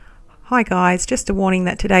Hi guys, just a warning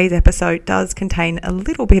that today's episode does contain a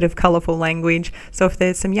little bit of colourful language, so if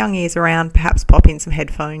there's some young ears around, perhaps pop in some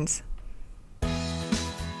headphones.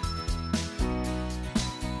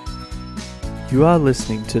 You are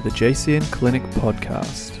listening to the JCN Clinic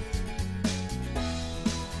Podcast.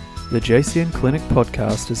 The JCN Clinic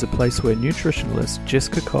Podcast is a place where nutritionalists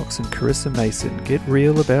Jessica Cox and Carissa Mason get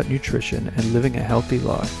real about nutrition and living a healthy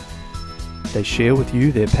life. They share with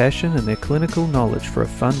you their passion and their clinical knowledge for a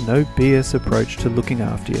fun, no BS approach to looking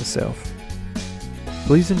after yourself.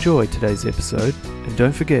 Please enjoy today's episode and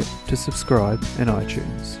don't forget to subscribe in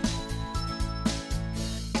iTunes.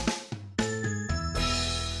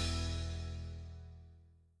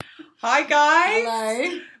 Hi guys!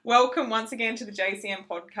 Hello. Welcome once again to the JCN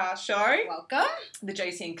Podcast Show. Welcome. The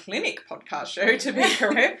JCN Clinic Podcast Show, to be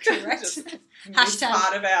correct. Correct. Just Hashtag,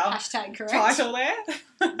 part of our correct. title there.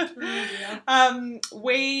 Yeah.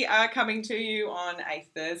 We are coming to you on a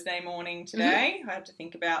Thursday morning today. I had to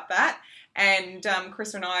think about that. And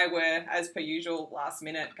Chris and I were, as per usual, last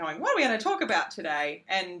minute going, what are we going to talk about today?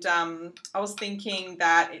 And I was thinking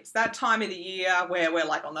that it's that time of the year where we're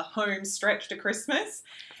like on the home stretch to Christmas.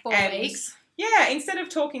 4 weeks. Yeah, instead of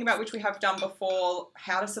talking about, which we have done before,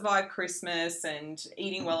 how to survive Christmas and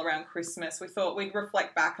eating well around Christmas, we thought we'd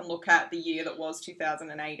reflect back and look at the year that was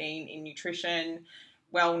 2018 in nutrition,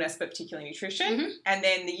 wellness, but particularly nutrition, and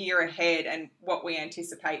then the year ahead and what we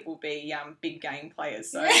anticipate will be big game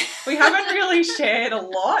players. So we haven't really shared a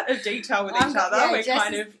lot of detail with each other. Yeah, we're Jess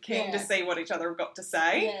kind of keen to see what each other have got to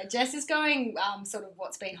say. Yeah, Jess is going sort of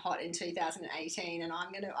what's been hot in 2018, and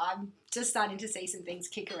I'm just starting to see some things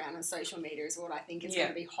kick around on social media is what I think is going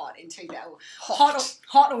to be hot in 2018.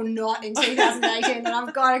 Hot or not in 2018, and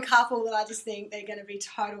I've got a couple that I just think they're going to be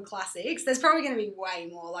total classics. There's probably going to be way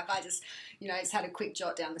more. Like I just, just had a quick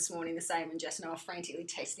jot down this morning the same, and Jess and I were frantically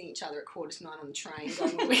texting each other at 8:45 on the train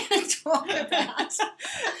going, what are we going to talk about?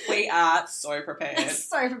 We are so prepared.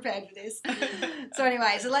 So prepared for this. So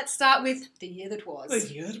anyway, so let's start with the year that was.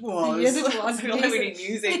 The year that was. The year that was. I feel like we need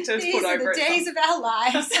music to These put are over the it. days of our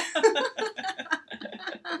lives.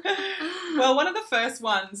 Well, one of the first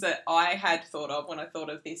ones that I had thought of when I thought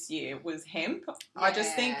of this year was hemp. I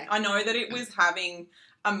just think, I know that it was having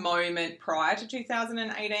a moment prior to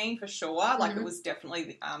 2018 for sure. Like it was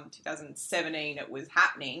definitely 2017 it was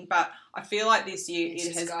happening, but I feel like this year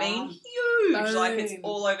it has been huge. Boom. Like it's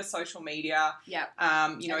all over social media. Yeah.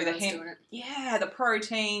 The hemp, the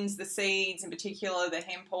proteins, the seeds in particular, the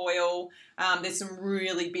hemp oil. There's some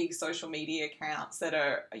really big social media accounts that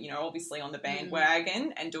are, obviously on the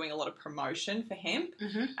bandwagon and doing a lot of promotion for hemp.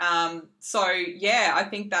 I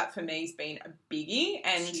think that for me has been a biggie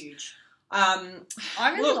and huge.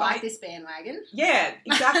 I really like this bandwagon. Yeah,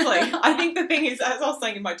 exactly. I think the thing is, as I was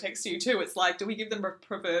saying in my text to you too, it's like, do we give them a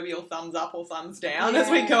proverbial thumbs up or thumbs down as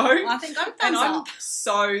we go? I think I'm thumbs up. I'm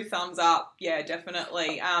so thumbs up. Yeah,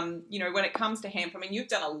 definitely. When it comes to hemp, you've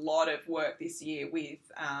done a lot of work this year with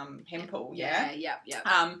Hempel, yeah?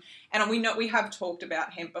 Yeah. And we have talked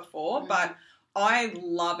about hemp before, but I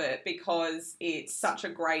love it because it's such a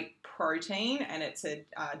great protein and it's a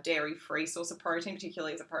dairy-free source of protein,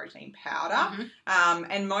 particularly as a protein powder.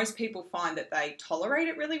 And most people find that they tolerate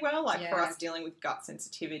it really well. Like for us dealing with gut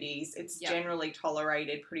sensitivities, it's generally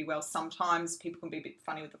tolerated pretty well. Sometimes people can be a bit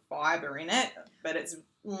funny with the fibre in it, but it's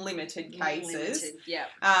limited cases.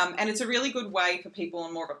 And it's a really good way for people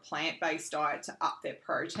on more of a plant-based diet to up their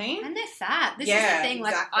protein. And their fat. This is the thing.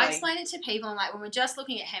 Like I explain it to people, and like when we're just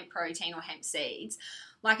looking at hemp protein or hemp seeds,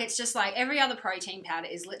 like it's just like every other protein powder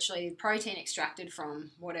is literally protein extracted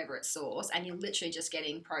from whatever its source, and you're literally just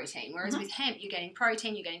getting protein. Whereas with hemp, you're getting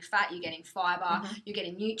protein, you're getting fat, you're getting fibre, you're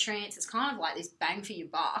getting nutrients. It's kind of like this bang for your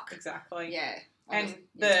buck. Exactly. Yeah. And you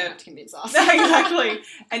don't have to convince us. Exactly.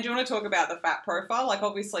 And do you want to talk about the fat profile? Like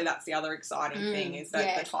obviously that's the other exciting thing is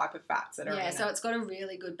that the type of fats that are in it. Yeah, so it's got a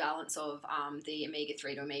really good balance of the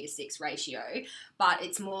omega-3 to omega-6 ratio, but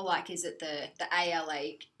it's more like, is it the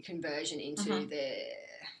ALA conversion into the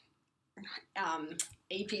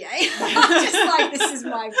EPA? Just like, this is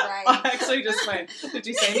my brain. I actually just went, did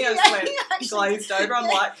you see me? I just went glazed over. I'm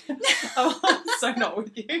like, I'm so not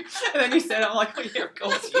with you. And then you said, I'm like, oh yeah, of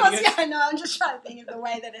course you did. Yeah, no, I'm just trying to think of the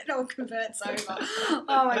way that it all converts over.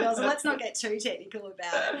 Oh my God, so let's not get too technical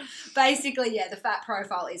about it. Basically, the fat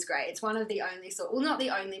profile is great. It's one of the only not the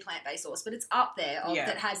only plant-based source, but it's up there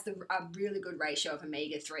that has a really good ratio of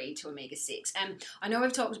omega-3 to omega-6. And I know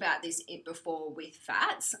we've talked about this before with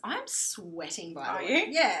fats. I'm sweating, by the way.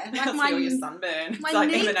 Yeah, like I feel your sunburn. It's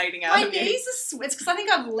like emanating out of you. My knees are sweats because I think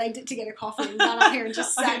I've legged it to get a coffee and gone up here and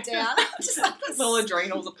just sat down. Just like all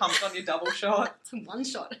adrenals are pumped on your double shot. It's one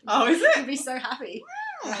shot. Oh, is it? I'd be so happy.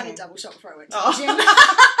 I had a double shot before I went to the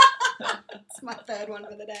gym. one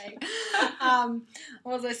for the day.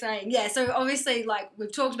 What was I saying? Yeah, so obviously, like,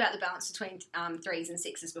 we've talked about the balance between 3s and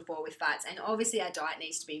 6s before with fats, and obviously our diet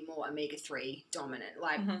needs to be more omega-3 dominant.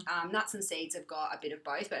 Like, nuts and seeds have got a bit of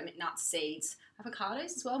both, but nuts, seeds, avocados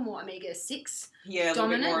as well, more omega-6 Yeah, a little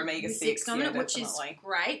bit more omega-6 dominant, yeah, which is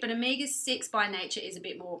great. But omega-6 by nature is a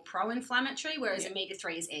bit more pro-inflammatory, whereas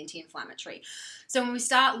omega-3 is anti-inflammatory. So when we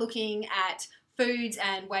start looking at foods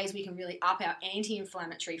and ways we can really up our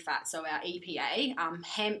anti-inflammatory fat, so our EPA,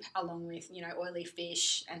 hemp along with, oily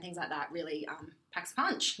fish and things like that really packs a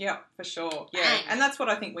punch. Yeah, for sure. Yeah, and that's what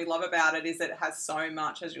I think we love about it, is that it has so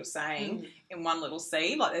much, as you're saying, in one little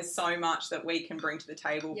seed. Like, there's so much that we can bring to the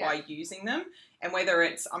table by using them. And whether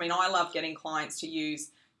it's, I love getting clients to use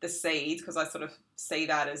the seeds, because I sort of see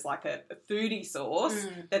that as like a foodie source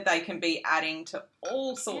that they can be adding to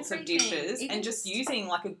all sorts of dishes, and just using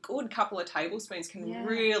like a good couple of tablespoons can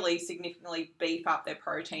really significantly beef up their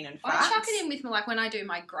protein and fats. I chuck it in with like when I do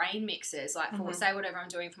my grain mixes, like for say whatever I'm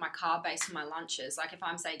doing for my carb base for my lunches, like if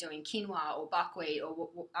I'm say doing quinoa or buckwheat or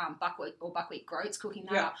buckwheat groats, cooking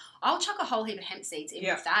that up, I'll chuck a whole heap of hemp seeds in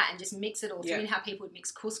with that and just mix it all through. And how people would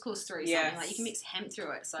mix couscous through something, like you can mix hemp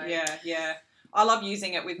through it. So I love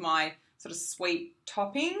using it with my sort of sweet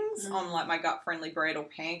toppings on like my gut-friendly bread or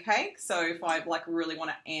pancakes. So if I like really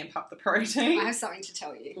want to amp up the protein, I have something to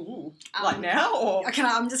tell you. Ooh, like now, or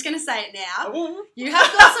I'm just going to say it now. Ooh. You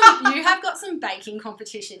have got some baking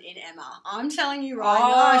competition in Emma. I'm telling you right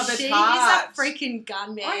now, she is a freaking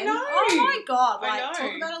gunman. I know. Oh my god! Like,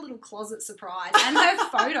 talk about a little closet surprise, and her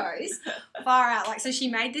photos far out. Like, so she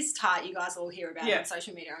made this tart. You guys all hear about it on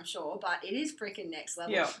social media, I'm sure, but it is freaking next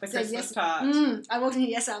level. Yeah, the Christmas tart. I walked in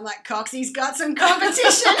here yesterday. I'm like, Coxie's got some competition.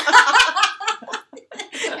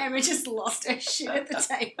 Emma just lost her shit at the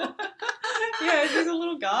table. Yeah, she's a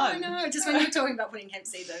little gun. I know. Just when you were talking about putting hemp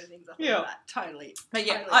seeds over things, I thought of that. Totally. But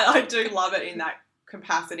yeah, I do love it in that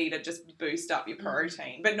capacity to just boost up your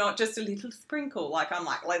protein, but not just a little sprinkle. Like, I'm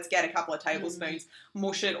like, let's get a couple of tablespoons,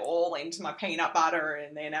 mush it all into my peanut butter,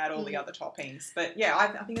 and then add all the other toppings. But yeah,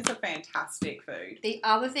 I think it's a fantastic food. The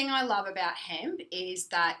other thing I love about hemp is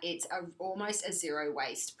that it's almost a zero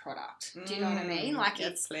waste product. Do you know what I mean? Like,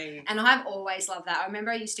 and I've always loved that. I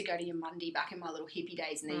remember I used to go to Yamundi back in my little hippie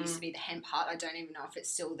days, and there used to be the hemp hut. I don't even know if it's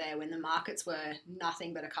still there, when the markets were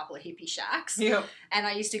nothing but a couple of hippie shacks. Yep. And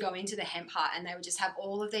I used to go into the hemp hut, and they would just have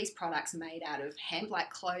all of these products made out of hemp,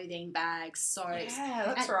 like clothing, bags, soaps. Yeah,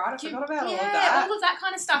 that's right. I forgot about all of that. All of that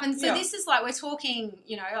kind of stuff. And so this is like, we're talking,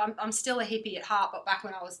 I'm still a hippie at heart, but back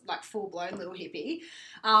when I was like full-blown little hippie,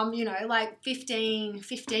 like 15,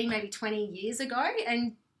 maybe 20 years ago.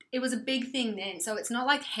 And it was a big thing then. So it's not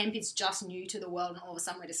like hemp is just new to the world and all of a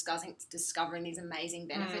sudden we're discovering these amazing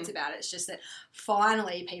benefits about it. It's just that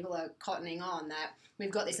finally people are cottoning on that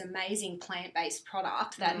we've got this amazing plant-based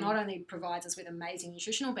product that not only provides us with amazing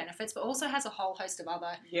nutritional benefits, but also has a whole host of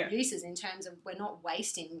other uses in terms of we're not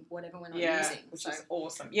wasting whatever we're not using. Which is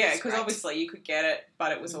awesome. Yeah, because obviously you could get it,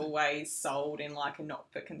 but it was always sold in like a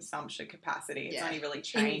not-for-consumption capacity. It's only really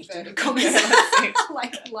changed.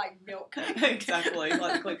 Like milk. Exactly,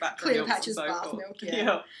 like Cleopatra's bath milk.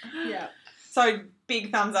 Yeah. So,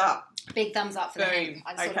 big thumbs up. Big thumbs up for the hemp.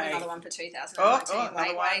 I just thought of another one for 2019.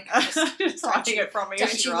 Another one. Just writing it from me.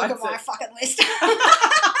 Don't you look at my fucking list.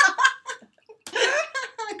 I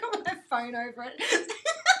got my phone over it.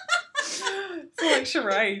 It's like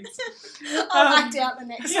charades. I'll act out the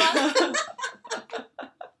next one.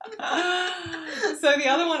 So the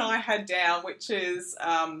other one I had down, which is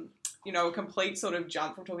a complete sort of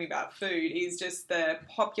jump from talking about food, is just the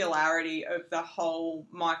popularity of the whole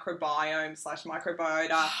microbiome /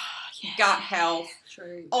 microbiota, gut health.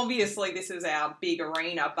 True. Obviously, this is our big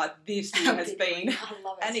arena, but this year has been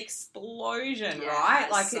an explosion, right?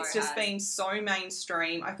 Like, it's just been so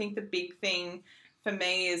mainstream. I think the big thing for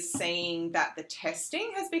me is seeing that the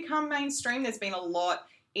testing has become mainstream. There's been a lot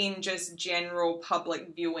in just general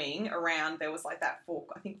public viewing around. There was like that Four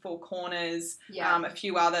Corners, a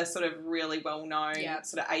few other sort of really well-known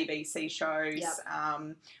sort of ABC shows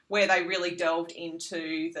where they really delved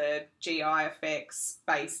into the GI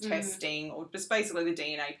effects-based testing, or just basically the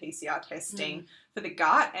DNA PCR testing for the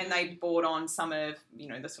gut, and they brought on some of,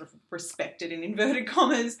 the sort of respected, in inverted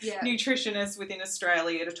commas, nutritionists within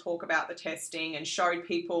Australia to talk about the testing, and showed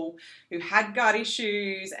people who had gut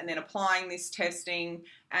issues and then applying this testing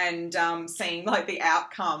and seeing like the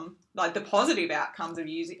outcome, like the positive outcomes of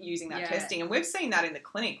using that testing. And we've seen that in the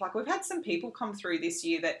clinic. Like, we've had some people come through this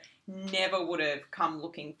year that never would have come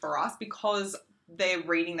looking for us because they're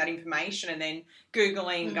reading that information and then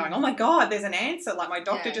Googling, going, oh my God, there's an answer. Like, my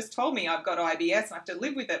doctor just told me I've got IBS and I have to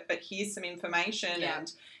live with it, but here's some information.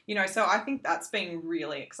 And, So I think that's been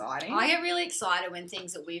really exciting. I get really excited when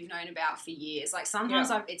things that we've known about for years, like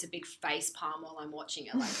sometimes it's a big face palm while I'm watching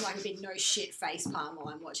it, like a big no shit face palm while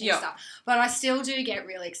I'm watching stuff. But I still do get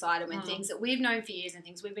really excited when things that we've known for years and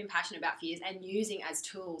things we've been passionate about for years and using as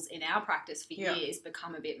tools in our practice for years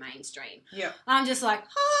become a bit mainstream. Yeah. I'm just like,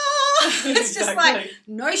 it's just like,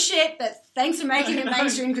 no shit, but thanks for making it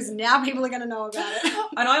mainstream because now people are going to know about it.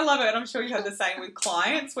 And I love it. And I'm sure you've had the same with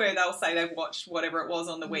clients where they'll say they've watched whatever it was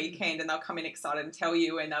on the weekend and they'll come in excited and tell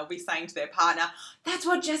you, and they'll be saying to their partner, that's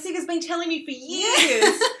what Jessica's been telling me for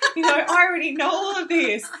years. I already know all of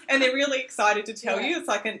this. And they're really excited to tell you. It's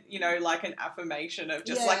like an affirmation of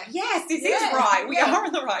just like, yes, this is right. We are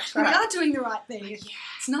on the right track. We are doing the right thing.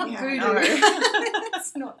 It's not voodoo.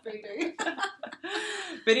 It's not voodoo.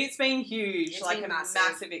 But it's been huge, a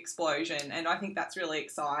massive explosion, and I think that's really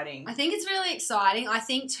exciting. I think it's really exciting. I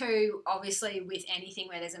think too, obviously, with anything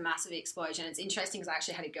where there's a massive explosion, it's interesting because I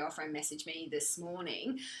actually had a girlfriend message me this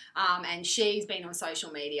morning, and she's been on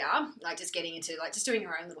social media, just getting into, just doing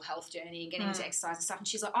her own little health journey and getting into exercise and stuff, and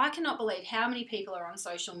she's like, I cannot believe how many people are on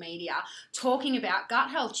social media talking about gut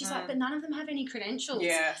health. She's like, but none of them have any credentials.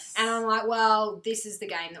 Yes. And I'm like, well, this is the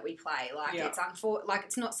game that we play.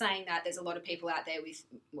 It's not saying that there's a lot of people out there with,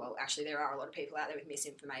 well, actually there are a lot of people out there with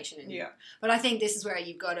misinformation. But I think this is where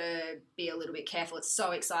you've got to be a little bit careful. It's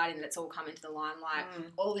so exciting that it's all come into the limelight.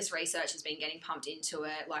 All this research has been getting pumped into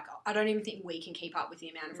it. I don't even think we can keep up with the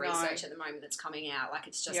amount of research at the moment that's coming out.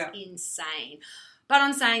 It's just insane. But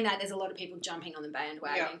on saying that, there's a lot of people jumping on the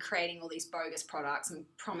bandwagon and creating all these bogus products and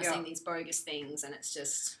promising these bogus things, and it's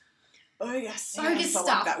just... Oh, yes. Bogus stuff.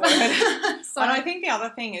 I like that word. And I think the other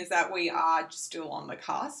thing is that we are still on the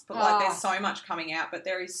cusp. There's so much coming out, but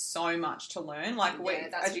there is so much to learn.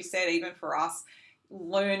 As you said, even for us,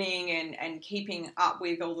 learning and keeping up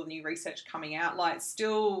with all the new research coming out,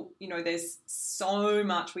 still, there's so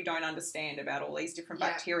much we don't understand about all these different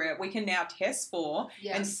bacteria we can now test for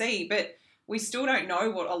and see, but we still don't know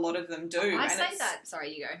what a lot of them do.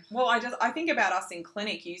 Sorry, you go. Well, I think about us in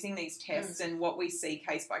clinic using these tests and what we see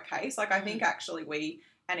case by case. I think actually we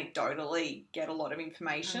anecdotally get a lot of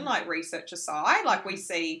information, research aside. We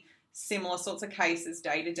see similar sorts of cases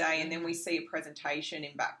day to day, and then we see a presentation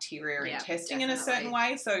in bacteria and testing in a certain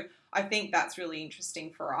way. So I think that's really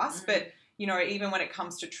interesting for us. But even when it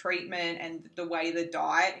comes to treatment and the way the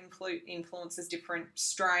diet influences different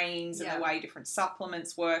strains and the way different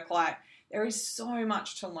supplements work, there is so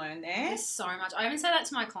much to learn there. There's so much. I even say that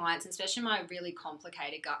to my clients, especially my really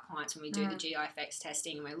complicated gut clients, when we do the GI effects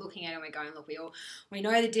testing and we're looking at it and we're going, look, we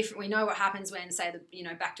know what happens when, say, the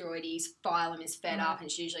Bacteroides phylum is fed up, and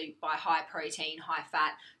it's usually by high protein, high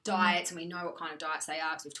fat diets, and we know what kind of diets they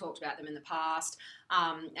are because we've talked about them in the past.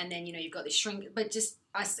 And then, you've got this shrink, but just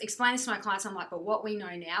I explain this to my clients, I'm like, but what we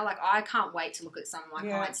know now, I can't wait to look at some of my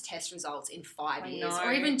clients' test results in 5 years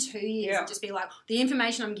or even 2 years and just be like, the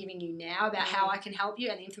information I'm giving you now about how I can help you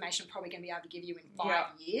and the information I'm probably going to be able to give you in 5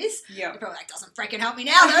 years. You're probably like, doesn't freaking help me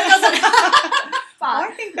now, though, does it? But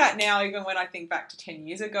I think that now, even when I think back to 10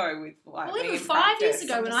 years ago with even 5 years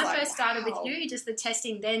ago when I first started with you, just the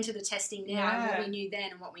testing then to the testing now and what we knew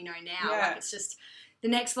then and what we know now. It's just the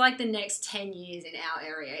next 10 years in our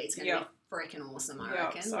area is going to be freaking awesome, I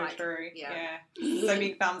reckon. So true. Yeah. So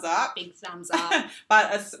big thumbs up. Big thumbs up.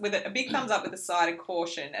 But with a big thumbs up with a side of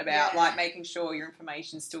caution about making sure your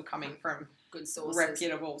information's still coming from good sources,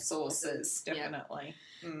 reputable sources. Definitely.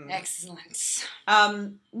 Excellent.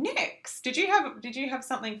 Next, did you have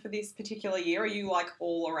something for this particular year? Are you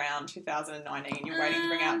all around 2019? You're waiting to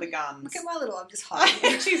bring out the guns. Look at my little. I'm just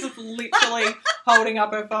hiding. She's literally holding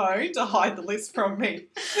up her phone to hide the list from me.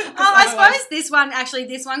 I suppose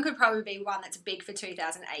this one could probably be one that's big for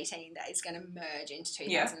 2018 that is going to merge into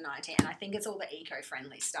 2019, and I think it's all the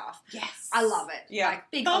eco-friendly stuff. Yes, I love it. Yeah,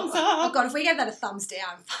 big thumbs up. Oh God, if we gave that a thumbs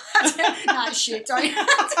down, no shit. Don't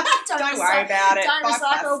worry about it. Don't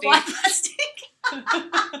recycle or buy plastic.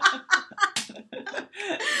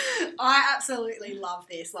 I absolutely love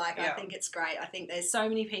this. I think it's great. I think there's so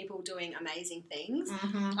many people doing amazing things.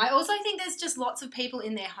 I also think there's just lots of people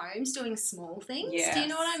in their homes doing small things. Yes. Do you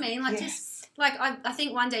know what I mean? I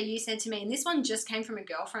think one day you said to me, and this one just came from a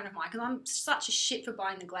girlfriend of mine, because I'm such a shit for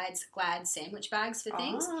buying the Glad sandwich bags for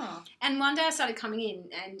things. And one day I started coming in,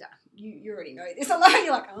 and you already know this alone.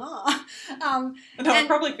 You're like, I've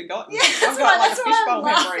probably forgotten. Yeah, I've got a fishbowl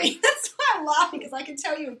memory. That's why I'm laughing, because I can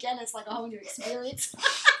tell you again, it's like a whole new experience.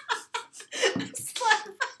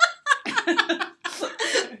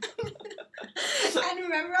 And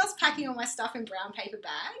remember, I was packing all my stuff in brown paper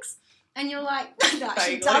bags. And you're like, no,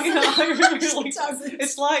 she doesn't. Really She doesn't.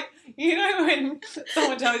 It's like, when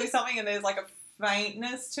someone tells you something and there's a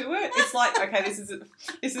faintness to it. It's like, okay, this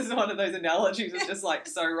is one of those analogies that's just like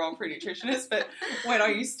so wrong for a nutritionist, but when I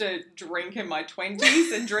used to drink in my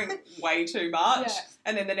 20s and drink way too much,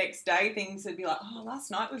 and then the next day things would be like, oh,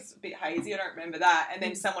 last night was a bit hazy, I don't remember that, and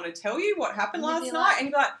then someone would tell you what happened last night, and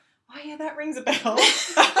you're like, oh yeah, that rings a bell.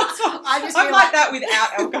 I'm like that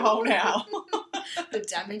without alcohol now. The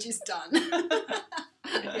damage is done.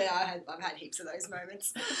 Yeah, I've had heaps of those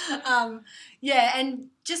moments. And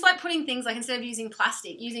just like putting things like, instead of using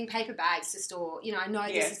plastic, using paper bags to store, you know, I know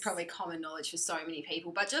this is probably common knowledge for so many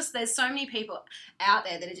people, but just there's so many people out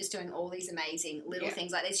there that are just doing all these amazing little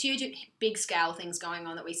things. Like there's huge, big scale things going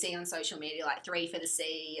on that we see on social media, like 3 for the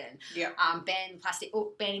Sea and banning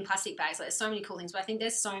plastic bags. Like there's so many cool things, but I think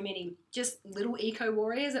there's so many just little eco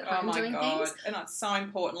warriors at home doing things. And it's so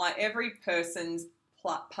important. Like every person's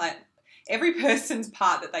every person's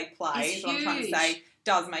part that they play, is what I'm trying to say,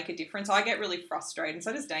 does make a difference. I get really frustrated, and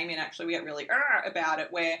so does Damien actually. We get really about it,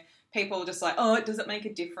 where people are just like, oh, does it make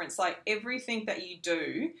a difference? Like everything that you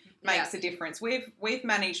do makes a difference. We've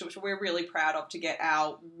managed, which we're really proud of, to get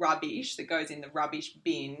our rubbish that goes in the rubbish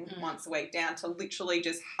bin once a week down to literally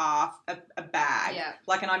just half a bag. Yeah.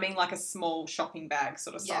 Like, and I mean like a small shopping bag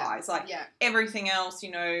sort of size. Like everything else,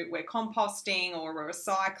 you know, we're composting or we're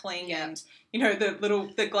recycling and, you know,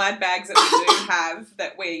 the Glad bags that we do have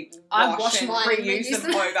that we wash and reuse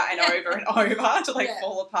them over and over and over till they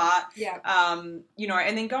fall apart. Yeah. You know,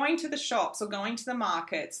 and then going to the shops or going to the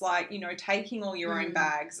markets, like, you know, taking all your own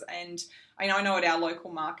bags. And I know at our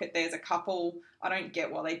local market there's a couple, I don't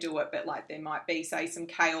get why they do it, but like there might be, say, some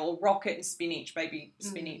kale, rocket and spinach, baby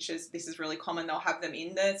spinach. This is really common. They'll have them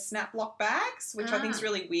in the snap lock bags, which I think is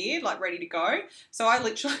really weird, like ready to go. So I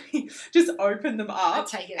literally just open them up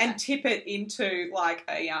and tip it into like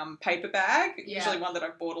a paper bag, usually one that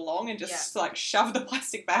I've brought along, and just like shove the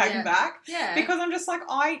plastic bag back. Yeah. Because I'm just like,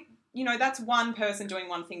 you know, that's one person doing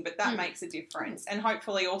one thing, but that makes a difference. And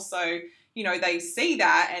hopefully also, you know, they see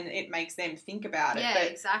that and it makes them think about it. Yeah,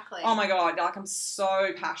 exactly. Oh my God, like I'm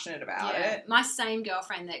so passionate about it. My same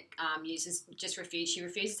girlfriend that she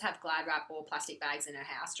refuses to have Glad wrap or plastic bags in her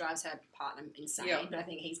house, drives her partner insane, but I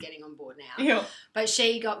think he's getting on board now. Yeah. But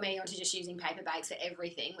she got me onto just using paper bags for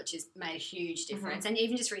everything, which has made a huge difference. And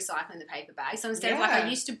even just recycling the paper bags. So instead of like, I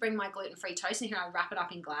used to bring my gluten-free toast in here, I'd wrap it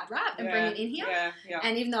up in Glad wrap and bring it in here. Yeah.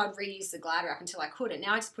 And even though I'd reuse the Glad wrap until I couldn't,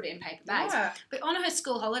 now I just put it in paper bags. Yeah. But on her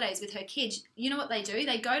school holidays with her kids, you know what they do?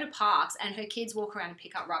 They go to parks and her kids walk around and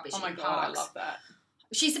pick up rubbish in parks. Oh my God, I love that.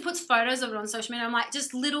 She puts photos of it on social media. I'm like,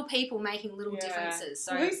 just little people making little differences.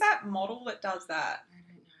 So who's that model that does that?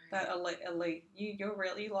 I don't know. That Elise. You're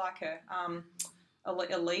really like her.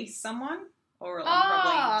 Elise someone? Or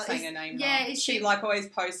I'm probably saying her name wrong. Yeah, she like always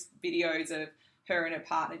posts videos of her and her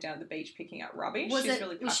partner down at the beach picking up rubbish. Was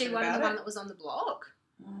she one of the one that was on the blog?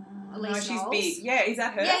 No, she's big. Yeah, is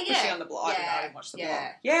that her? Yeah. Was she on the blog? I didn't watch the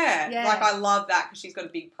blog. Yeah. Like I love that because she's got a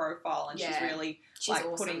big profile and she's really like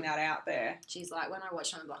awesome. Putting that out there. She's like, when I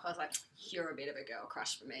watched her on the blog, I was like, you're a bit of a girl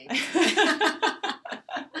crush for me.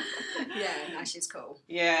 She's cool.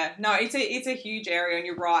 Yeah, no, it's a huge area, and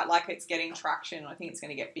you're right. Like it's getting traction. I think it's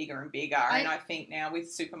going to get bigger and bigger. And I think now with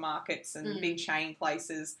supermarkets and big chain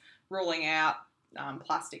places ruling out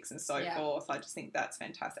plastics and so forth. I just think that's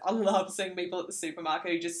fantastic. I love seeing people at the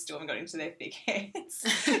supermarket who just still haven't got into their thick heads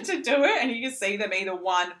to do it, and you can see them either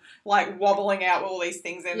one like wobbling out all these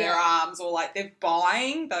things in their arms, or like they're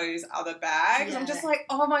buying those other bags. I'm just like,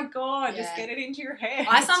 oh my God, just get it into your head.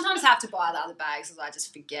 I sometimes have to buy the other bags because I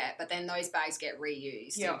just forget, but then those bags get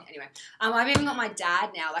reused. Yeah. Anyway, I've even got my dad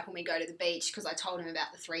now, like when we go to the beach, because I told him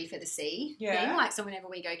about the 3 for the Sea thing. Like, so whenever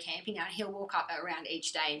we go camping now, he'll walk up around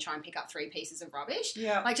each day and try and pick up 3 pieces of rubbish.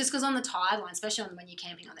 Yeah. Like, just because on the tide line, especially when you're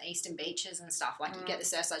camping on the eastern beaches and stuff, like you get the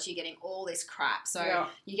surf sites, you're getting all this crap. So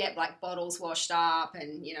you get like bottles washed up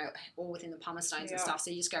and, you know, all within the pumice stones and stuff. So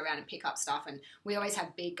you just go around and pick up stuff. And we always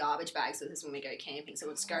have big garbage bags with us when we go camping. So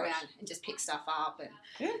we'll just go around and just pick stuff up. And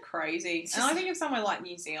they're crazy. And I think of somewhere like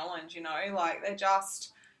New Zealand, you know, like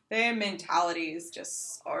their mentality is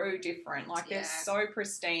just so different. Like they're so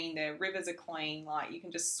pristine. Their rivers are clean. Like you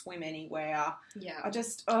can just swim anywhere. Yeah. I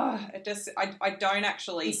don't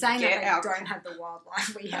actually get our... don't have the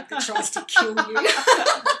wildlife we have that tries to kill you.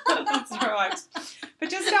 That's right. But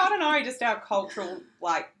just, I don't know, just our cultural,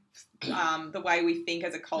 like, the way we think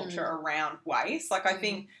as a culture around waste. Like I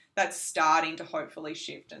think that's starting to hopefully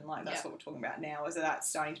shift, and like that's what we're talking about now, is that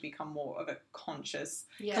starting to become more of a conscious,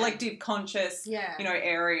 collective conscious, you know,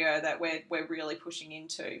 area that we're really pushing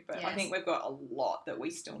into. But I think we've got a lot that we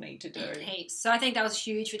still need to do. Heaps. So I think that was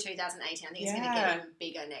huge for 2018. I think it's going to get even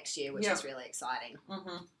bigger next year, which is really exciting.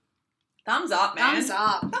 Thumbs up, man. Thumbs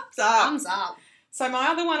up. Thumbs up. Thumbs up. So my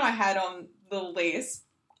other one I had on the list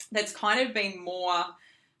that's kind of been more,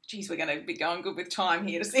 geez, we're going to be going good with time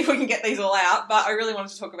here to see if we can get these all out, but I really wanted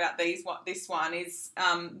to talk about these. This one is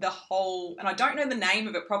the whole, and I don't know the name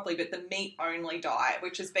of it properly, but the meat-only diet,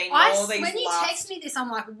 which has been all these when you text me this, I'm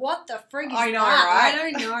like, what the frig is I know, that? right?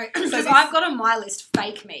 I don't know. Because I've got on my list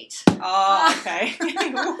fake meat. Oh, okay.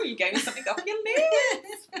 Ooh, you gave me something off your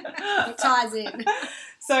list. It ties in.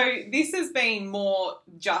 So this has been more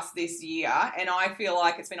just this year, and I feel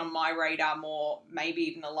like it's been on my radar more maybe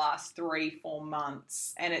even the last 3-4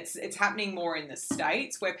 months, and it's happening more in the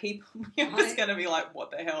States where people are just going to be like,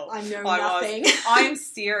 what the hell? I know nothing. I'm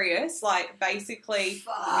serious. Like, basically,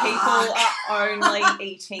 people are only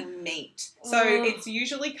eating meat. So it's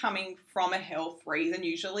usually coming from a health reason,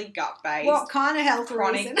 usually gut-based. What kind of health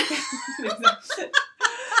reason?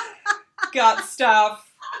 Gut stuff.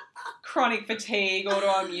 Chronic fatigue,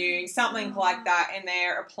 autoimmune, something like that, and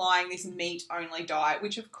they're applying this meat-only diet,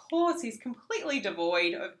 which of course is completely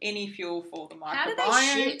devoid of any fuel for the microbiome. How do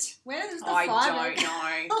they shit? Where does the fiber? I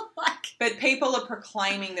don't know. But people are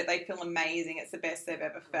proclaiming that they feel amazing. It's the best they've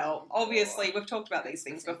ever felt. Obviously, we've talked about these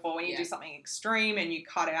things before. When you do something extreme and you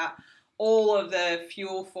cut out all of the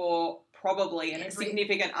fuel for probably a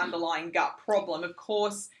significant underlying gut problem, of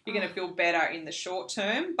course you're going to feel better in the short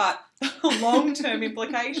term, but the long-term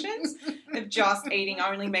implications of just eating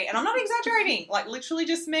only meat, and I'm not exaggerating, like literally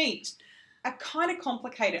just meat, are kind of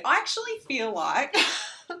complicated. I actually feel like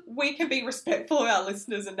we can be respectful of our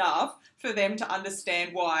listeners enough for them to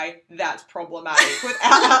understand why that's problematic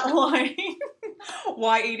without outlining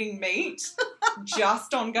why eating meat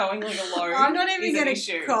just ongoingly alone I'm not even going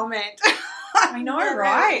to comment. I know,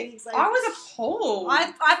 right? I was appalled.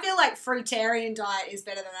 I feel like fruitarian diet is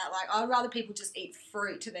better than that. Like, I'd rather people just eat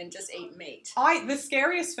fruit than just eat meat. The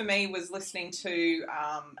scariest for me was listening to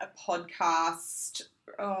a podcast.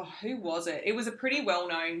 Oh, who was it? It was a pretty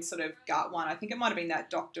well-known sort of gut one. I think it might have been that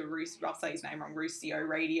Dr. I'll say his name wrong, Ruscio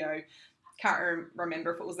Radio. Can't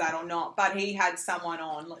remember if it was that or not, but he had someone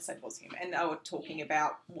on, let's say it was him, and they were talking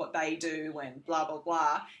about what they do and blah, blah,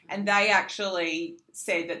 blah, and they actually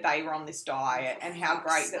said that they were on this diet and how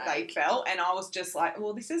great that they felt, and I was just like,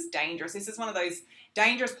 well, this is dangerous. This is one of those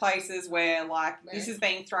dangerous places where, like, this is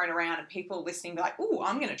being thrown around and people are listening like, oh,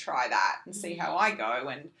 I'm going to try that and see how I go,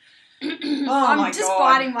 and I'm just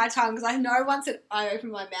biting my tongue because I know once I open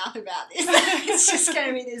my mouth about this, it's just going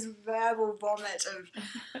to be this verbal vomit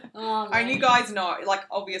of. And you guys know, like,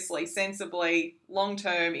 obviously, sensibly,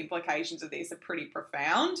 long-term implications of this are pretty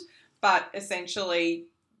profound. But essentially,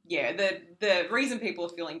 yeah, the reason people are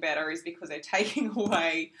feeling better is because they're taking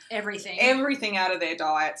away everything out of their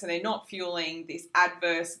diet, so they're not fueling this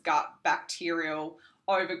adverse gut bacterial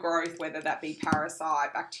overgrowth, whether that be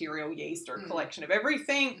parasite, bacterial, yeast, or a collection of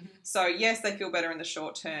everything. Mm-hmm. So yes, they feel better in the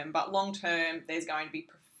short term, but long term there's going to be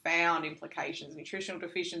profound implications, nutritional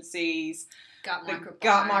deficiencies, gut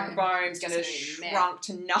microbiome's going to shrunk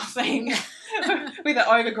to nothing with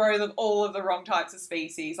the overgrowth of all of the wrong types of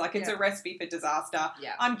species. Like, it's a recipe for disaster.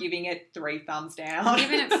 Yeah. I'm giving it 3 thumbs down. I'm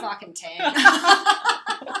giving it fucking 10.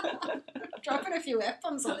 Dropping a few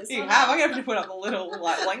F-bombs on this one. You have. I'm going to have to put up a little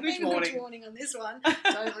language warning on this one.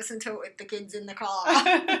 Don't listen to it with the kids in the car.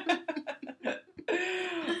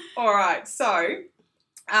 All right. So,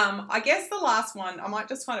 I guess the last one, I might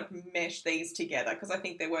just kind of mesh these together because I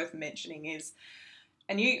think they're worth mentioning is,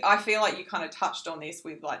 and I feel like you kind of touched on this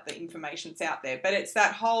with like the information that's out there, but it's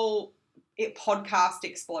that whole podcast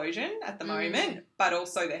explosion at the moment, but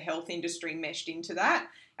also the health industry meshed into that.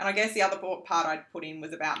 And I guess the other part I'd put in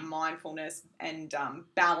was about mindfulness and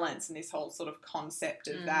balance and this whole sort of concept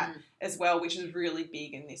of that as well, which is really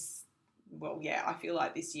big in this. Well, yeah, I feel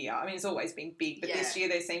like this year, I mean, it's always been big, but this year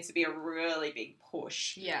there seems to be a really big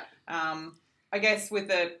push. Yeah. I guess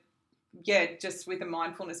just with the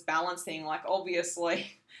mindfulness balance thing, like, obviously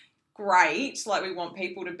great, like, we want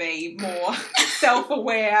people to be more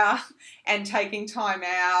self-aware and taking time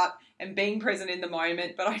out and being present in the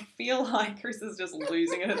moment, but I feel like Chris is just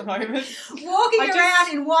losing it at the moment. Walking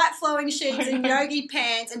around in white flowing sheets and yogi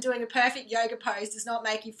pants and doing a perfect yoga pose does not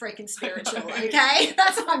make you freaking spiritual, okay?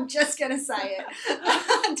 That's what I'm just going to say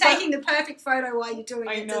it. Taking the perfect photo while you're doing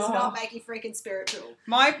it does not make you freaking spiritual.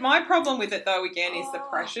 My problem with it, though, again, is the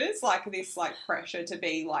pressures, like this pressure to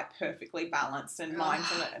be like perfectly balanced and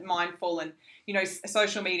mindful and, you know,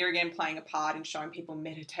 social media again playing a part in showing people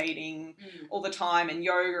meditating all the time and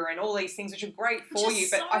yoga and all these things which are great for you,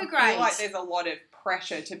 but I feel like there's a lot of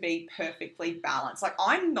pressure to be perfectly balanced. Like,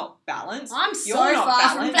 I'm not balanced. I'm so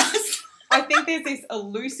far from balanced. I think there's this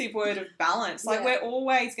elusive word of balance. Like, Yeah. we're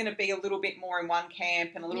always going to be a little bit more in one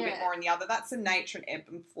camp and a little bit Yeah. more in the other. That's the nature and ebb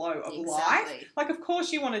and flow of life. Exactly. Like, of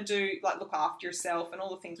course you want to do, like, look after yourself and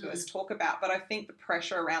all the things we always talk about, but I think the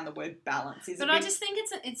pressure around the word balance is But a I bit... just think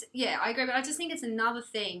it's yeah, I agree, but I just think it's another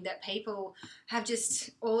thing that people have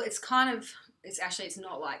just, it's kind of, it's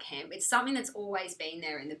not like hemp. It's something that's always been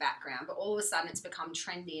there in the background, but all of a sudden it's become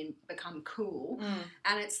trendy and become cool.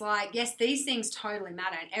 And it's like, yes, these things totally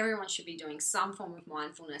matter, and everyone should be doing some form of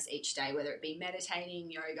mindfulness each day, whether it be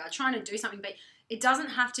meditating, yoga, trying to do something, but it doesn't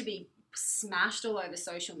have to be smashed all over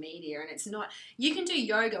social media. And it's not, you can do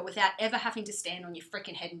yoga without ever having to stand on your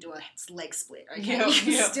freaking head and do a leg split, okay? Yeah, you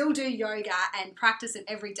can yeah. still do yoga and practice it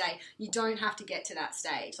every day. You don't have to get to that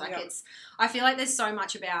stage. Like, Yeah. it's, I feel like there's so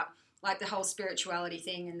much about like the whole spirituality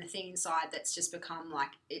thing and the thing inside that's just become like,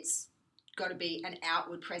 it's got to be an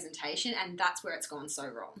outward presentation, and that's where it's gone so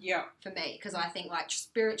wrong Yeah. for me, because I think like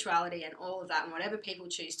spirituality and all of that and whatever people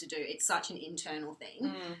choose to do, it's such an internal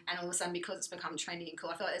thing. And all of a sudden, because it's become trendy and cool,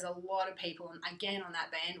 I feel like there's a lot of people, again, on that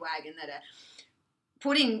bandwagon that are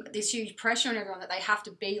putting this huge pressure on everyone that they have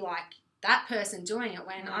to be like that person doing it,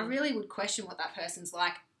 when I really would question what that person's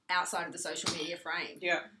like outside of the social media frame.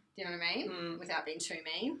 Yeah. Do you know what I mean? Without being too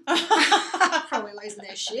mean. Probably losing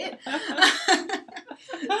their shit.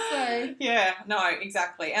 So. Yeah, no,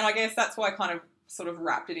 exactly. And I guess that's why I kind of sort of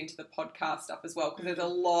wrapped it into the podcast stuff as well, because there's a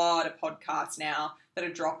lot of podcasts now that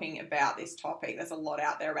are dropping about this topic. There's a lot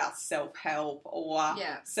out there about self-help or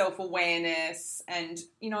self-awareness, and,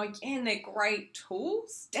 you know, again, they're great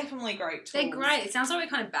tools, definitely great tools. They're great. It sounds like we're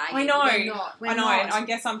kind of bagging. I know, We're I know, not. and I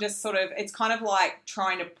guess I'm just sort of, it's kind of like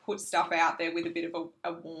trying to put stuff out there with a bit of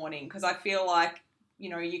a warning, because I feel like, you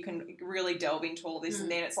know, you can really delve into all this, and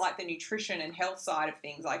then it's like the nutrition and health side of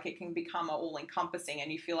things, like it can become all-encompassing,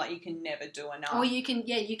 and you feel like you can never do enough. Or you can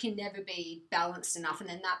never be balanced enough, and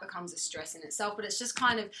then that becomes a stress in itself. But it's just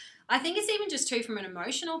kind of, I think it's even just too from an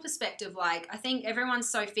emotional perspective. Like, I think everyone's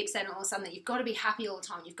so fixated on all of a sudden that you've got to be happy all the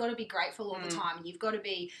time, you've got to be grateful all the time, and you've got to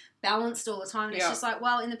be balanced all the time. And it's just like,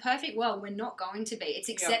 well, in the perfect world, we're not going to be. It's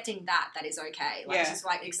accepting that is okay. Like, it's just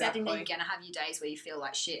like accepting that you're going to have your days where you feel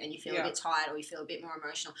like shit and you feel a bit tired, or you feel a bit more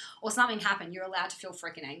emotional, or something happened. You're allowed to feel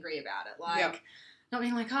freaking angry about it. Like, not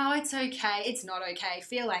being like, oh, it's okay. It's not okay.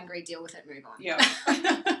 Feel angry, deal with it, move on. Yeah.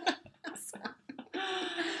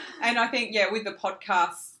 And I think, with the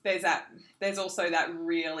podcasts, there's also that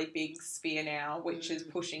really big sphere now, which is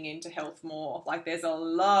pushing into health more. Like, there's a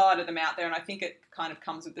lot of them out there, and I think it kind of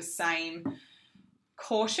comes with the same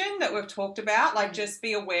caution that we've talked about. Like, just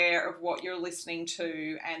be aware of what you're listening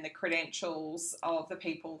to and the credentials of the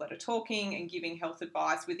people that are talking and giving health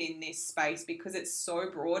advice within this space, because it's so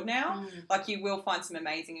broad now. Like, you will find some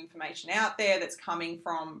amazing information out there that's coming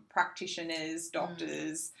from practitioners,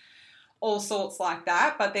 doctors, all sorts like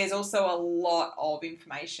that, but there's also a lot of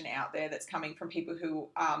information out there that's coming from people who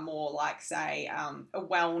are more like, say, a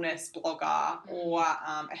wellness blogger or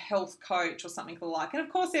a health coach or something like. And of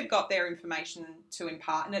course, they've got their information to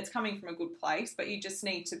impart, and it's coming from a good place, but you just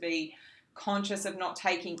need to be conscious of not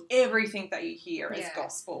taking everything that you hear as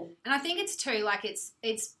gospel. And I think it's too, like, it's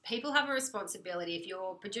people have a responsibility, if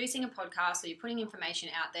you're producing a podcast or you're putting information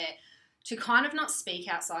out there, to kind of not speak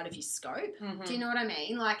outside of your scope. Do you know what I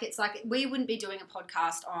mean? Like, it's like we wouldn't be doing a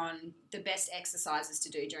podcast on the best exercises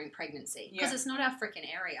to do during pregnancy, because it's not our freaking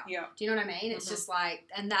area. Do you know what I mean? It's just like,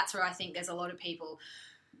 and that's where I think there's a lot of people,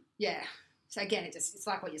 So again, it's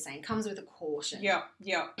like what you're saying, comes with a caution.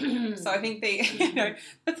 So I think the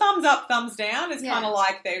thumbs up, thumbs down is kind of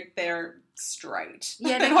like they're straight.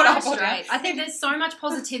 Yeah, they're kind of straight. I think there's so much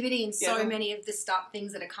positivity in so many of the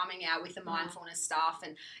things that are coming out with the mindfulness stuff,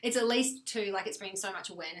 and it's at least too, like, it's bringing so much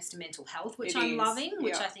awareness to mental health, which I'm loving,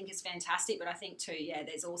 which I think is fantastic. But I think too,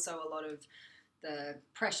 there's also a lot of the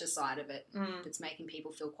pressure side of it that's making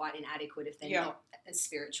people feel quite inadequate if they're not as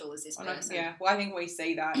spiritual as this person. Well, I think we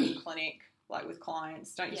see that in clinic, like with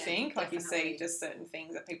clients, don't you think? Definitely. Like, you see just certain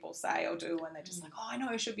things that people say or do, and they're just like, oh, I know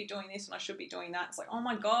I should be doing this and I should be doing that. It's like, oh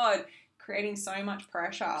my God, creating so much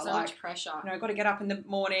pressure. Much pressure. You know, I've got to get up in the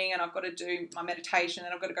morning and I've got to do my meditation,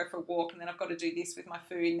 and I've got to go for a walk, and then I've got to do this with my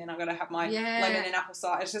food, and then I've got to have my lemon and apple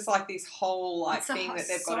cider. It's just like this whole thing that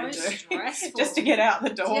they've got to do just to get out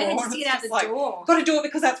the door. Yeah, just to get out the door. Got to do it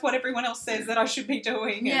because that's what everyone else says that I should be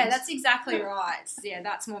doing. Yeah, that's exactly right. Yeah,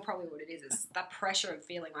 that's more probably what it is. It's that pressure of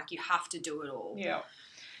feeling like you have to do it all. Yeah.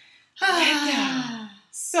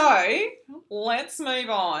 So, let's move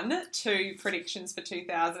on to predictions for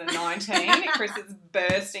 2019. Chris is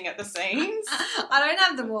bursting at the seams. I don't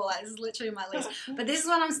have them all. This is literally my list. But this is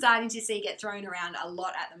what I'm starting to see get thrown around a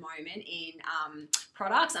lot at the moment in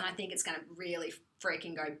products, and I think it's going to really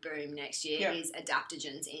freaking go boom next year is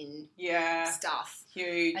adaptogens in stuff.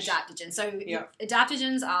 Huge. Adaptogens. So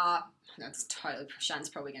adaptogens are, that's totally, Shan's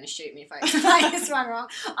probably going to shoot me if I explain this one wrong.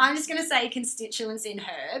 I'm just going to say constituents in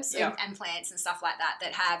herbs and plants and stuff like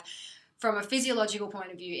that have, from a physiological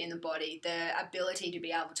point of view in the body, the ability to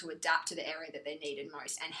be able to adapt to the area that they're needed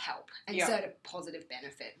most and help and exert a positive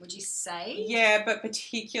benefit. Would you say? Yeah, but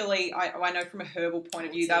particularly, I know from a herbal point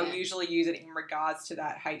of view, they'll usually use it in regards to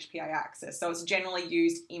that HPA axis. So it's generally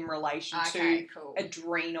used in relation to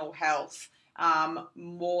adrenal health.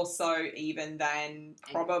 More so even than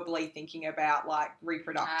probably thinking about like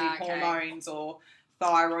reproductive hormones or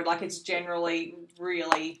thyroid. Like it's generally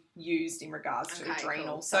really used in regards to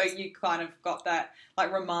adrenal. Cool. So you kind of got that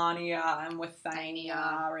like Rehmannia and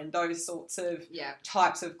Withania and those sorts of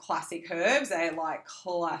types of classic herbs. They're like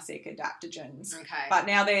classic adaptogens. Okay. But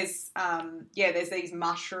now there's these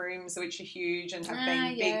mushrooms which are huge and have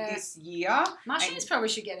been big this year. Mushrooms probably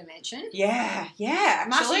should get a mention. Yeah,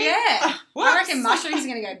 actually. I reckon mushrooms are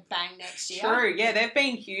going to go bang next year. True, yeah, they've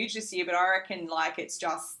been huge this year, but I reckon like it's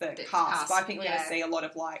just the cusp. I think we're going to see a lot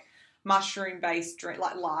of like mushroom-based drink,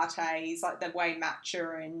 like lattes, like the way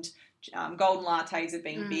matcha and golden lattes have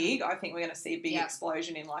been big. I think we're going to see a big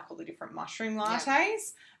explosion in like all the different mushroom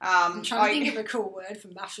lattes. I'm trying to think of a cool word for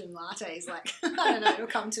mushroom lattes. Like I don't know, it'll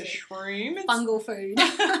come to shroom. Fungal food.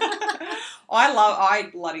 I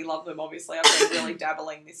bloody love them. Obviously, I've been really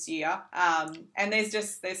dabbling this year. And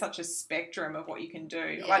there's such a spectrum of what you can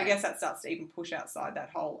do. Yeah. I guess that starts to even push outside that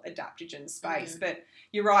whole adaptogen space. But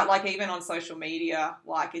you're right. Like even on social media,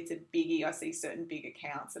 like it's a biggie. I see certain big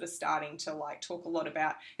accounts that are starting to like talk a lot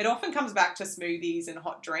about. It often comes back to smoothies and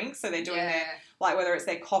hot drinks. So they're doing their like whether it's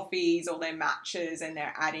their coffees or their matchas, and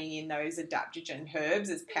they're adding in those adaptogen herbs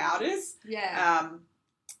as powders. Yeah.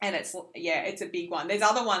 And it's a big one. There's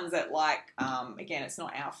other ones that like, again, it's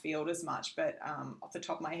not our field as much, but off the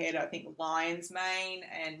top of my head, I think lion's mane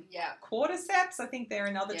and cordyceps, I think they're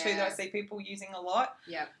another two that I see people using a lot.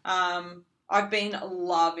 Yeah. I've been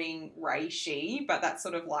loving reishi, but that's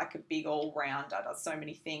sort of like a big all-rounder, does so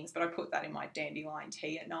many things, but I put that in my dandelion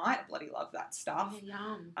tea at night. I bloody love that stuff.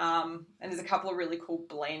 Yeah, yum. And there's a couple of really cool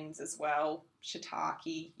blends as well.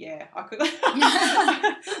 Shiitake, I could.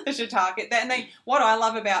 The shiitake. And what I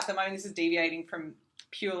love about them, I mean, this is deviating from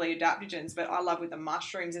purely adaptogens, but I love with the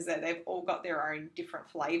mushrooms is that they've all got their own different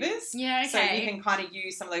flavours. Yeah, okay. So you can kind of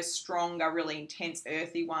use some of those stronger, really intense,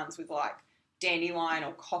 earthy ones with like dandelion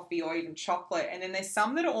or coffee or even chocolate, and then there's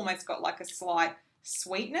some that are almost got like a slight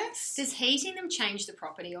sweetness. Does heating them change the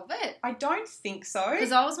property of it? I don't think so.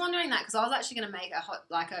 Because I was wondering that, because I was actually going to make a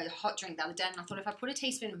hot drink the other day, and I thought if I put a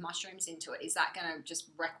teaspoon of mushrooms into it, is that going to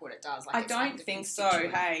just wreck what it does? Like I don't think so.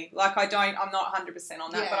 Hey, like I'm not 100%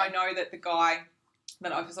 on that, but I know that the guy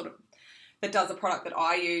that that does a product that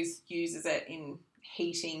I use uses it in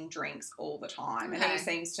heating drinks all the time, and he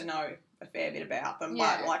seems to know a fair bit about them.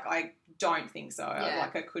 But like I don't think so. I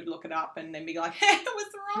could look it up and then be like, hey,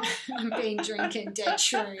 what's wrong? I'm been drinking dead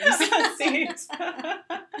shrooms. That's it.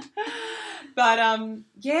 But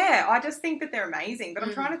I just think that they're amazing. But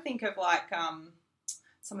I'm trying to think of like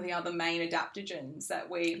some of the other main adaptogens that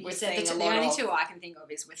we're seeing a lot of. The only two I can think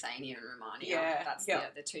of is Withania and Rehmannia. Yeah, that's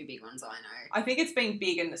the two big ones I know. I think it's been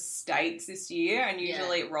big in the States this year, and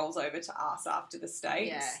usually it rolls over to us after the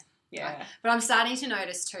States. Yeah. Yeah, but I'm starting to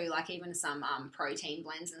notice too, like even some protein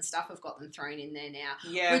blends and stuff have got them thrown in there now.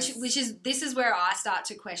 Yeah, this is where I start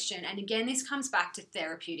to question, and again, this comes back to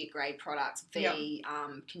therapeutic grade products,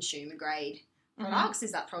 consumer grade products.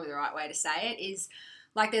 Is that probably the right way to say it? Is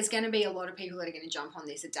like there's going to be a lot of people that are going to jump on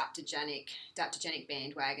this adaptogenic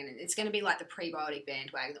bandwagon. It's going to be like the prebiotic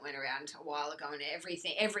bandwagon that went around a while ago, and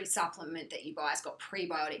every supplement that you buy has got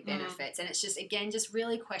prebiotic benefits, and it's just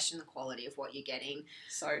really question the quality of what you're getting.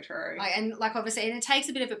 So true. Obviously, and it takes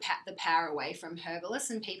a bit of the power away from herbalists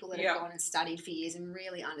and people that have gone and studied for years and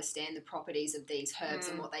really understand the properties of these herbs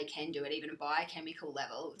and what they can do at even a biochemical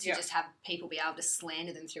level, to just have people be able to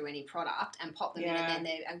slander them through any product and pop them in, and then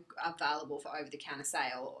they're available for over-the-counter sale,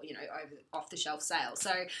 or over off-the-shelf sale.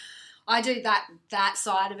 So I do that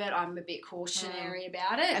side of it. I'm a bit cautionary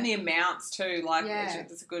about it. And the amounts too, like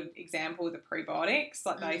it's a good example with the prebiotics.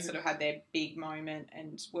 Like they sort of had their big moment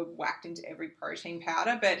and were whacked into every protein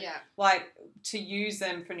powder. But like to use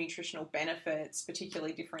them for nutritional benefits,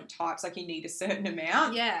 particularly different types, like you need a certain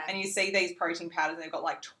amount. Yeah. And you see these protein powders, they've got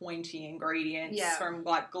like 20 ingredients from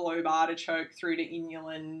like globe artichoke through to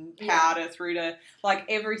inulin powder through to like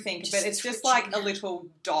everything. But it's just like a little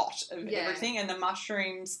dot of everything. And the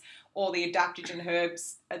mushrooms, or the adaptogen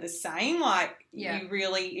herbs are the same. Like, Yeah. you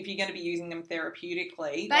really, if you're going to be using them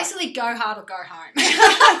therapeutically. Basically, go hard or go home.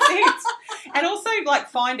 That's it. And also, like,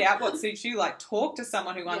 find out what suits you. Like, talk to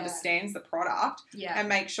someone who understands the product Yeah. and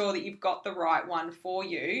make sure that you've got the right one for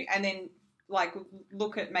you. And then, like,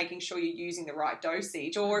 look at making sure you're using the right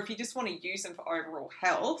dosage. Or if you just want to use them for overall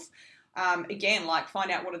health, again, like,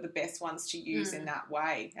 find out what are the best ones to use in that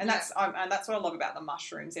way. And that's what I love about the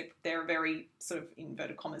mushrooms. They're a very sort of,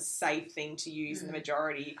 inverted commas, safe thing to use in the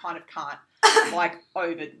majority. You kind of can't, like,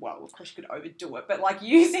 well, of course you could overdo it, but, like,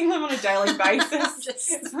 using them on a daily basis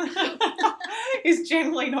is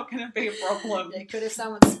generally not going to be a problem. Yeah, could if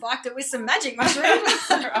someone spiked it with some magic mushrooms.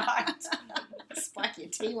 Right. Spike your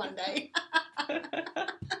tea one day.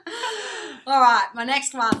 All right, my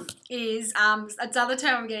next one is another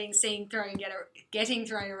term I'm getting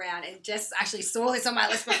thrown around, and Jess actually saw this on my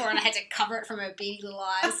list before and I had to cover it from her beady little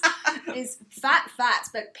eyes, is fat fats,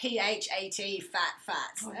 but P-H-A-T, fat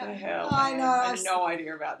fats. What the hell, I man? know. I have no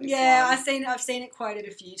idea about this Yeah, one. I've seen it quoted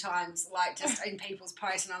a few times, like, just in people's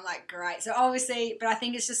posts, and I'm like, great. So obviously, but I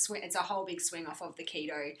think it's just it's a whole big swing off of the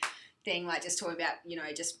keto thing, like just talking about,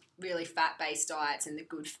 just really fat-based diets and the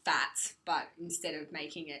good fats, but instead of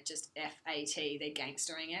making it just F-A-T, they're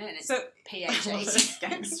gangstering it, and it's P-H-A-T,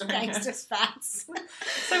 gangsters fats.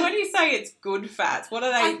 So when you say it's good fats, what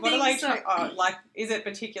are they? So. Like, is it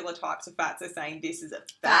particular types of fats? They're saying this is a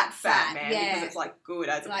fat man because it's like good,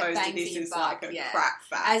 as like opposed to this is like a crap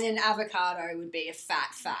fat. As in avocado would be a fat.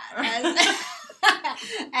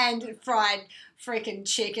 And fried freaking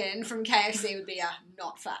chicken from KFC would be a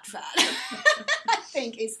not fat. I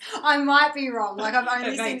think I might be wrong. Like, I've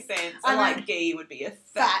only It makes sense. And like ghee would be a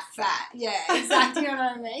fat. Yeah, exactly. You know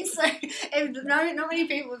what I mean? So if not many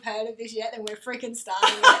people have heard of this yet, then we're freaking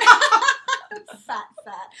starting it. Fat.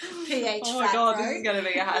 PH Oh my fat, God, bro. this is going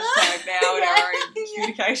to be a hashtag now in our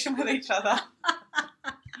communication with each other.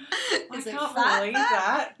 Is I it can't fat, believe fat?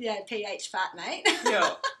 that. Yeah, PH fat, mate.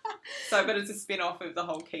 Yeah. So, but it's a spin-off of the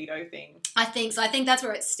whole keto thing. I think so. I think that's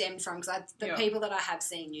where it stemmed from, because the Yeah. people that I have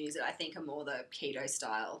seen use it, I think, are more the keto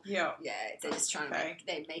style. Yeah. Yeah, they're just trying Okay.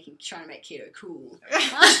 to make keto cool.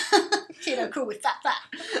 Keto cool with fat.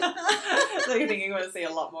 So you're thinking we're going to see a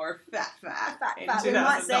lot more fat in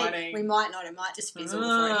 2019. We might not. It might just fizzle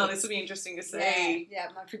before it hits. This will be interesting to see. Yeah,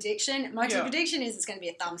 my prediction is it's going to be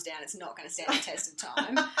a thumbs down. It's not going to stand the test of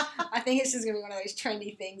time. I think it's just going to be one of those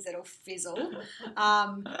trendy things that'll fizzle.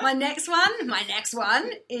 My next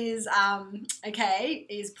one is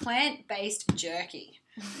is plant-based jerky.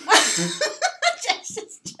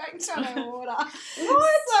 Just choked on her water.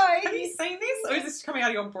 What? So, have you seen this, or is this coming out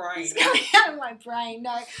of your brain? It's coming out of my brain.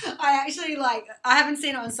 No, I actually I haven't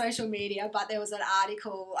seen it on social media, but there was an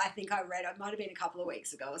article I think I read. It might have been a couple of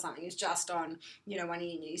weeks ago or something. It's just on one of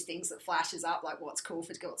your news things that flashes up, like what's cool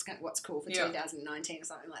for 2019 or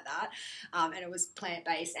something like that. And it was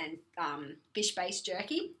plant-based and fish-based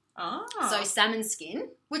jerky. Ah. So salmon skin,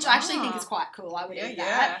 which I actually think is quite cool. I would eat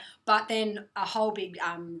that. But then a whole big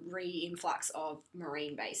re-influx of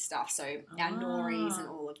marine-based stuff. So our noris and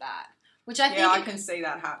all of that. Which I think... I can see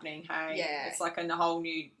that happening, hey? Yeah. It's like a whole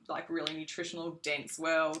new, like, really nutritional, dense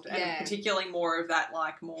world. And Yeah. particularly more of that,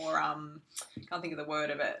 like, more, I can't think of the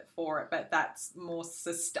word for it, but that's more,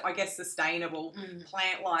 sustainable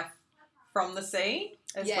plant life from the sea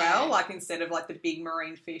as well. Like, instead of, like, the big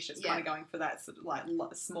marine fish, it's kind of going for that sort of, like,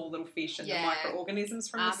 small little fish and the microorganisms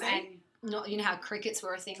from the sea. And not, how crickets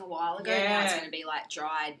were a thing a while ago. Yeah. Now it's going to be like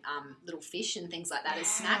dried little fish and things like that as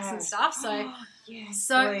snacks and stuff. So, yes,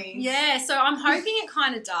 so please. so I'm hoping it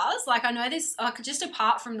kind of does. Like, I know there's just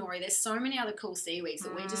apart from nori, there's so many other cool seaweeds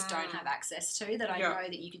that we just don't have access to that I know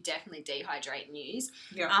that you could definitely dehydrate and use.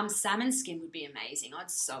 Yeah. Salmon skin would be amazing.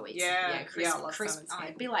 I'd so eat. Yeah, crisp. I love salmon skin.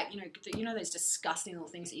 It'd be like those disgusting little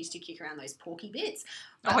things that used to kick around those porky bits.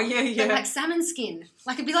 But like salmon skin.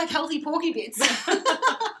 Like, it'd be like healthy porky bits.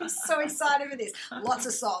 I'm so excited for this. Lots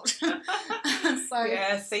of salt.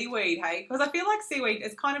 Seaweed, hey? Because I feel like seaweed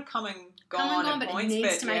is kind of come and gone at but points. it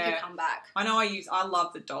needs to make a comeback. I know I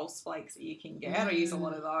love the Dulse flakes that you can get. I use a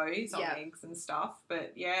lot of those on eggs and stuff.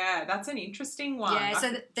 But yeah, that's an interesting one. Yeah,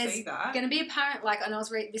 so there's going to be apparent, like, and I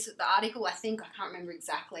was reading the article, I can't remember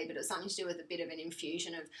exactly, but it was something to do with a bit of an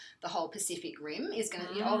infusion of the whole Pacific Rim is going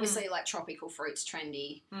to, obviously, like, tropical fruits trendy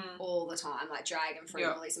all the time, like dragon fruit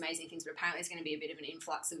and all these amazing things, but apparently there's going to be a bit of an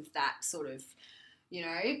influx of that sort of,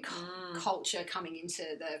 culture coming into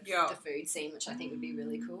the food scene, which I think would be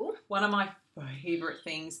really cool. One of my favourite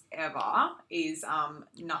things ever is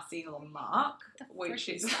nasi lemak, which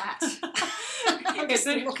is that. I'm just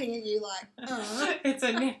looking at you like, It's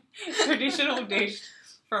a traditional dish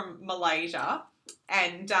from Malaysia,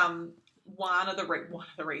 and one of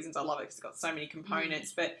the reasons I love it, because it's got so many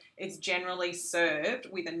components, but it's generally served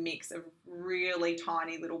with a mix of really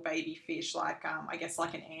tiny little baby fish, like I guess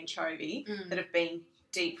like an anchovy, that have been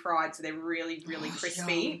deep fried, so they're really, really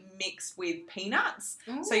crispy, mixed with peanuts.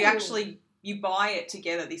 Ooh. So you buy it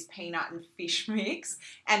together, this peanut and fish mix,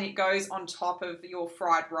 and it goes on top of your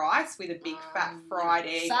fried rice with a big fat fried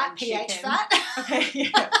egg. Fat, and pH chicken. fat? Okay,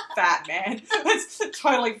 yeah, fat, man. It's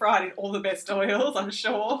totally fried in all the best oils, I'm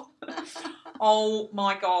sure. Oh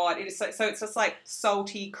my God. It is so it's just like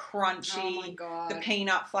salty, crunchy, Oh my God. the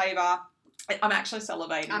peanut flavour. I'm actually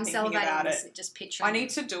salivating I'm thinking about it. Just picturing I need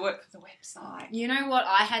to do it for the website. You know what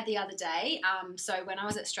I had the other day? So when I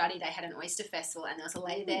was at Strati, they had an oyster festival, and there was a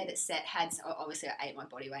lady there that obviously I ate my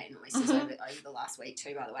body weight in oysters over the last week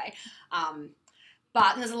too, by the way.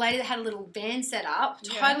 But there was a lady that had a little van set up,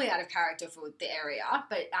 totally out of character for the area,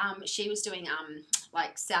 but she was doing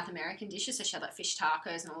like South American dishes, so she had like fish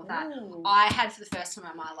tacos and all of that. Ooh. I had for the first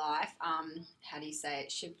time in my life, how do you say it?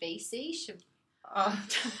 Ceviche?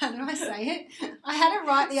 How do I say it? I had it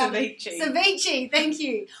right the other day. Ceviche, thank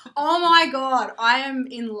you. Oh my God, I am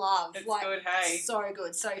in love. It's like, good, hey? So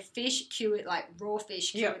good. So fish cured, like raw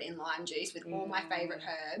fish cured in lime juice with all my favourite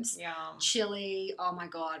herbs. Yum. Chili, oh my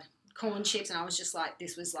God. Corn chips, and I was just like,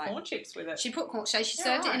 this was like... Corn chips with it. She put corn... So she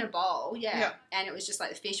served it in a bowl, and it was just like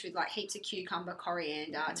the fish with like heaps of cucumber,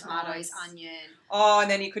 coriander, tomatoes, onion. Oh, and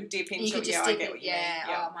then you could dip into You could just I dip get it, what you mean.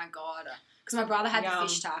 Yeah. Oh my God. Because my brother had the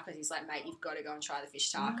fish tacos. He's like, mate, you've got to go and try the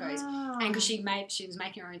fish tacos. And because she was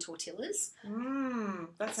making her own tortillas.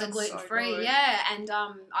 That's so gluten-free, good. yeah. And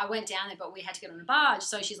I went down there, but we had to get on a barge.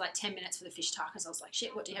 So she's like, 10 minutes for the fish tacos. I was like,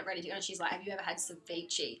 shit, what do you have ready to go? And she's like, have you ever had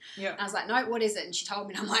ceviche? Yeah. And I was like, no, what is it? And she told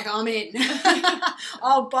me, and I'm like, I'm in.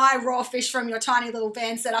 I'll buy raw fish from your tiny little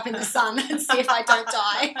van set up in the sun and see if I don't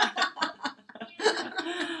die.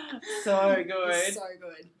 So good. It's so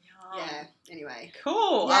good. Yeah, anyway.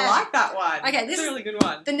 Cool. Yeah. I like that one. Okay, this is a really good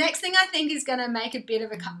one. The next thing I think is going to make a bit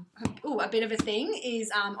of a thing is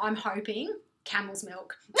I'm hoping camel's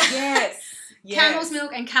milk. Yes. Camel's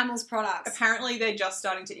milk and Camel's products. Apparently they're just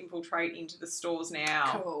starting to infiltrate into the stores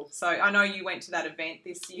now. Cool. So I know you went to that event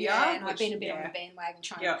this year. Yeah, and I've been a bit on the bandwagon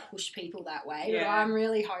trying to push people that way. Yeah. But I'm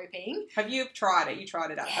really hoping. Have you tried it? You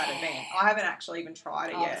tried it at that event. I haven't actually even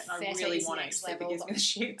tried it yet. And I really want to. It gives me the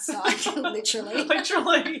shits. Literally.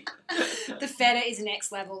 Literally. The feta is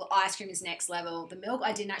next level. The ice cream is next level. The milk,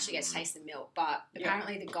 I didn't actually get to taste the milk, but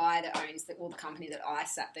apparently the guy that owns the company that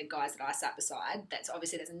the guys that I sat beside, that's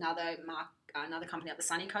obviously there's another company up the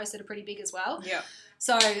Sunny Coast that are pretty big as well. Yeah.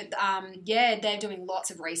 So, they're doing lots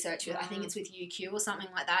of research with, I think it's with UQ or something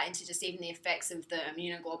like that, into just even the effects of the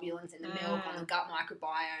immunoglobulins in the milk on the gut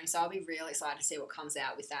microbiome. So I'll be really excited to see what comes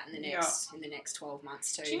out with that in the next 12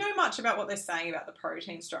 months too. Do you know much about what they're saying about the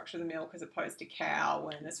protein structure of the milk as opposed to cow,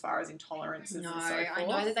 and as far as intolerances and so forth? I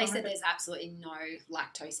know that they said there's absolutely no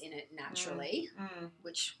lactose in it naturally,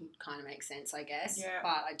 which kind of makes sense, I guess. Yeah.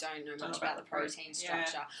 But I don't know much about the protein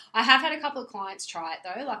structure. Yeah. I have had a couple of clients try it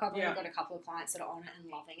though. Like I've already got a couple of clients that are on it and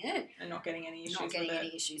loving it. And not getting any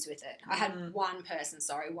issues with it. I had one person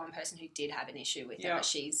who did have an issue with it, but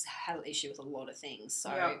she's had an issue with a lot of things.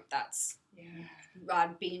 So that's...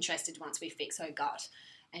 I'd be interested once we fix her gut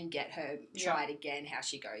and get her try it again, how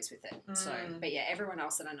she goes with it. So, but yeah, everyone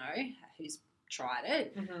else that I know who's tried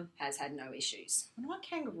it has had no issues. I wonder what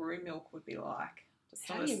kangaroo milk would be like.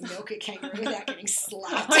 How do you milk a kangaroo without getting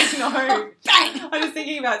slapped? I know. Bang! I'm just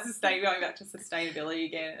thinking about going back to sustainability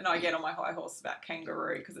again, and I get on my high horse about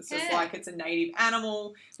kangaroo because it's just like it's a native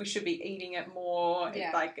animal. We should be eating it more.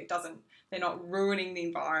 Yeah. They're not ruining the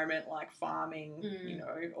environment like farming,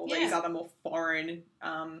 all these other more foreign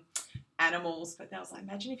animals. But I was like,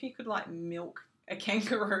 imagine if you could like milk a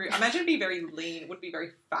kangaroo. I imagine it'd be very lean. It would be very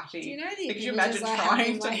fatty. Do you know the Could you imagine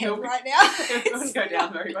trying to milk right now? It wouldn't go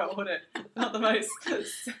down very well, would it? Not the most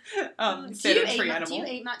sedentary animal. Do you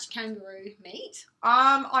eat much kangaroo meat?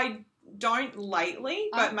 I don't lately,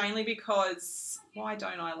 but mainly because... Why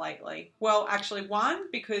don't I lately? Well, actually,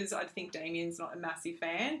 one, because I think Damien's not a massive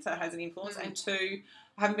fan, so it has an influence, and two,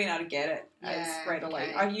 I haven't been able to get it as readily.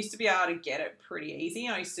 Okay. I used to be able to get it pretty easy.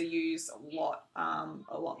 I used to use a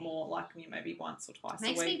lot more, like maybe once or twice a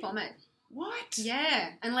week. Makes me vomit. What? Yeah,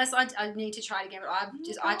 unless I need to try it again.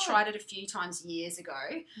 But I tried it a few times years ago,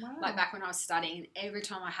 like back when I was studying, and every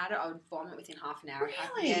time I had it, I would vomit within half an hour.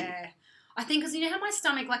 Really? Yeah. I think because you know how my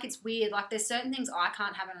stomach, like it's weird, like there's certain things I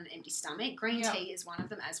can't have on an empty stomach. Green tea is one of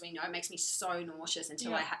them, as we know. It makes me so nauseous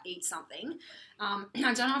until I eat something. I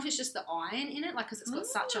don't know if it's just the iron in it, like because it's got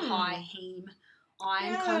such a high heme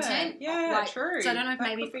iron content. Yeah, true. So I don't know if that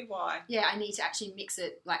maybe could be why. Yeah, I need to actually mix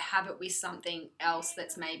it, like have it with something else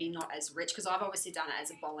that's maybe not as rich, because I've obviously done it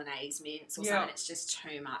as a bolognese mince or something. It's just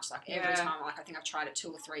too much. Like every time, like I think I've tried it 2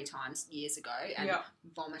 or 3 times years ago and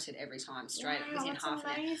vomited every time straight within half an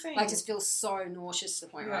hour. Like just feels so nauseous to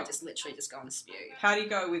the point where I just literally just go and spew. How do you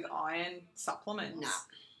go with iron supplements? Nah.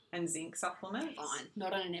 And zinc supplements? Fine.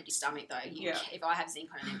 Not on an empty stomach though. If I have zinc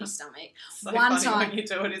on an empty stomach. So one funny time when you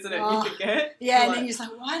do it, isn't it? You forget. Yeah, and then you're just like,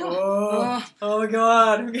 why do oh my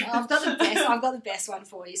God. I've got the best one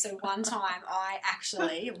for you. So one time I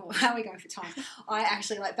actually, how are we going for time? I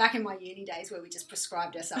actually, like back in my uni days where we just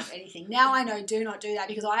prescribed ourselves anything. Now I know do not do that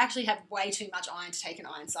because I actually have way too much iron to take an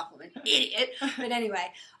iron supplement. Idiot. But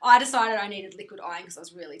anyway, I decided I needed liquid iron because I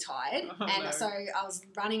was really tired. So I was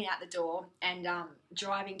running out the door and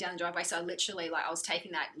driving down the driveway. So I literally, like, I was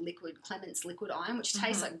taking that Clements liquid iron, which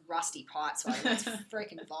tastes like rusty pipes. So it's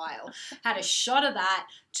freaking vile. Had a shot of that,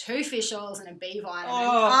 2 fish oils and a B vitamin.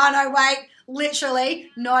 Oh no, wait, literally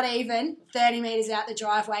not even 30 metres out the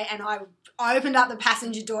driveway, and I opened up the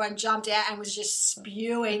passenger door and jumped out and was just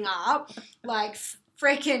spewing up like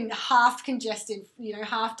freaking half congested,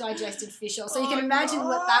 half digested fish oil. So you can imagine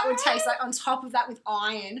what that would taste like on top of that with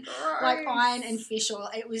iron, like iron and fish oil.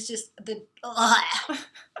 It was just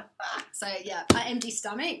so yeah, an empty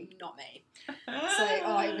stomach, not me. So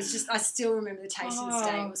it was just, I still remember the taste of this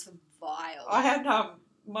day. It was vile. I had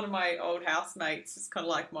one of my old housemates, it's kind of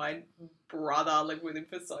like my brother, I lived with him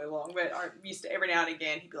for so long, but I used to every now and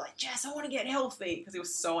again, he'd be like, Jess, I want to get healthy, because he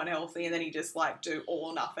was so unhealthy, and then he'd just like do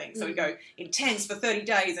all or nothing. So he'd go intense for 30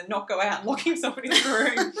 days and not go out and lock himself in his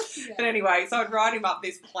room. But anyway, so I'd write him up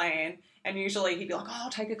this plan, and usually he'd be like,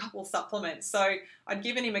 I'll take a couple of supplements. So I'd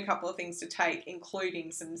given him a couple of things to take,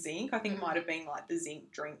 including some zinc. I think it might have been like the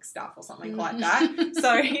zinc drink stuff or something like that.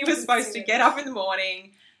 So he was supposed to get up in the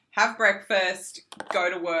morning, have breakfast,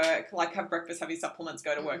 go to work, like have breakfast, have his supplements,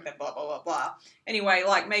 go to work, then blah, blah, blah, blah. Anyway,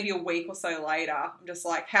 like maybe a week or so later, I'm just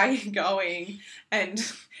like, how are you going? And,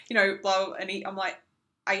 blah, and I'm like,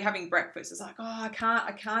 are you having breakfast? It's like, I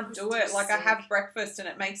can't do it. Like, I have breakfast and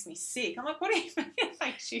it makes me sick. I'm like, what do you mean it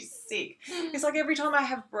makes you sick? It's like every time I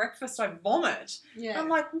have breakfast, I vomit. Yeah. I'm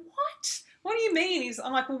like, what? What do you mean?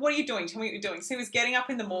 I'm like, well, what are you doing? Tell me what you're doing. So he was getting up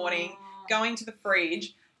in the morning, going to the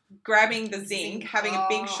fridge, grabbing the zinc, having a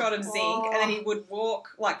big shot of zinc, and then he would walk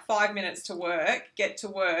like 5 minutes to work, get to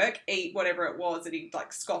work, eat whatever it was that he'd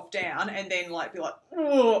like scoff down, and then like be like,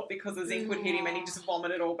 oh, because the zinc would hit him and he just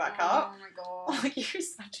vomited all back up. Oh my God. Like, you're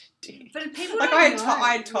such a dick. But people like, I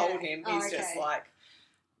had told him, he's just like,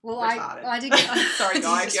 well, retarded. I did. Sorry,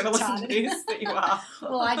 guys, you ever listen to this? But you are.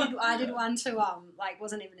 Well, I did one to like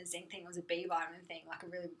wasn't even a zinc thing; it was a B vitamin thing, like a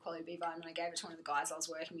really good quality B vitamin. I gave it to one of the guys I was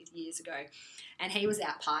working with years ago, and he was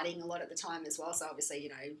out partying a lot at the time as well. So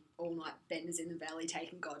obviously, all night benders in the valley,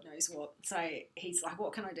 taking God knows what. So he's like,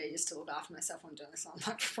 "What can I do just to look after myself when I'm doing this?" I'm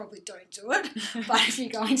like, "Probably don't do it, but if you're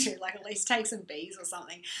going to, like, at least take some Bs or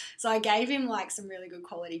something." So I gave him like some really good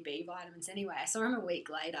quality B vitamins. Anyway, I saw him a week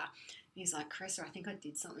later. He's like, Carissa, I think I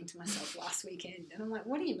did something to myself last weekend. And I'm like,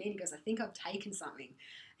 what do you mean? He goes, I think I've taken something.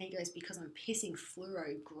 And he goes, because I'm pissing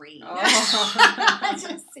fluoro green.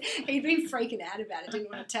 He'd been freaking out about it, didn't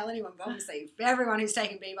want to tell anyone. But obviously, for everyone who's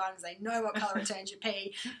taken B vitamins, they know what colour returns your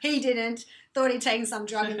pee. He didn't. Thought he'd taken some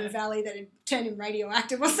drug in the valley that had turned him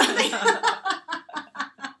radioactive or something.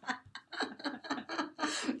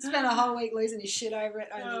 Spent a whole week losing his shit over it,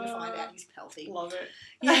 only to find out he's healthy. Love it.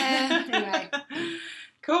 Yeah, anyway.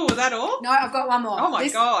 Cool, was that all? No, I've got one more. Oh my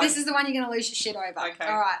God. This is the one you're going to lose your shit over. Okay.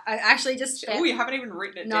 All right. I actually just... Oh, you haven't even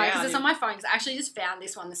written it down. No, because it's on my phone. Because I actually just found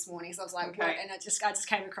this one this morning. So I was like, what? And I just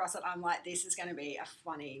came across it. I'm like, this is going to be a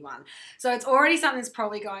funny one. So it's already something that's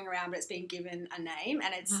probably going around, but it's been given a name.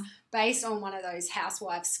 And it's based on one of those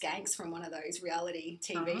housewife skanks from one of those reality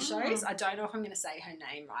TV shows. I don't know if I'm going to say her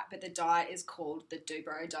name right, but the diet is called the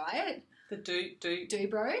Dubrow diet. The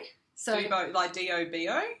Dubrow. So Dubo, like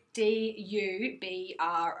D-O-B-O? D-U-B-R-O-W.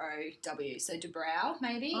 So Dubrow,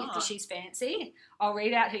 maybe, if she's fancy. I'll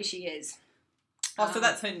read out who she is. Oh, so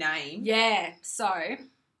that's her name? Yeah. So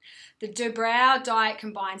the Dubrow diet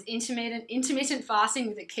combines intermittent fasting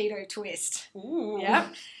with a keto twist. Ooh.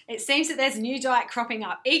 Yep. It seems that there's a new diet cropping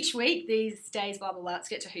up each week these days, blah, blah, blah. Let's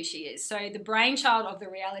get to who she is. So the brainchild of the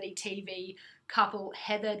reality TV couple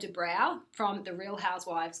Heather Dubrow from The Real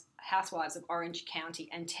Housewives of Orange County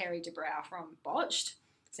and Terry Dubrow from Botched.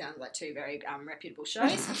 Sounds like two very reputable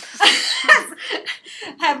shows.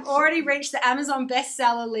 Have already reached the Amazon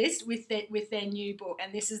bestseller list with their new book,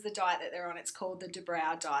 and this is the diet that they're on. It's called the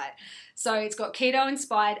Dubrow diet. So it's got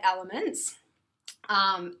keto-inspired elements.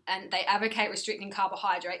 And they advocate restricting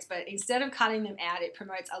carbohydrates, but instead of cutting them out, it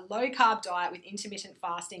promotes a low-carb diet with intermittent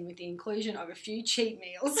fasting with the inclusion of a few cheat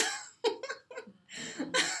meals.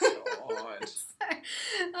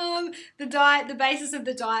 The basis of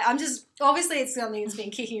the diet, obviously it's something that's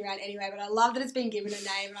been kicking around anyway, but I love that it's been given a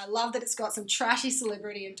name, and I love that it's got some trashy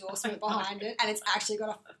celebrity endorsement behind it, and it's actually got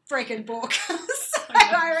a freaking book. So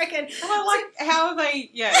I reckon. And I like how they,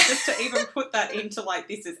 just to even put that into like,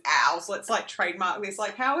 this is ours, let's like trademark this.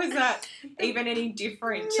 Like, how is that even any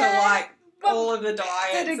different to like all of the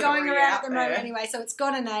diets that are going around at the moment there. anyway? So it's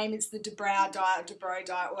got a name. It's the DeBrow diet, DeBrow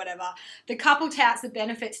diet, whatever. The couple touts the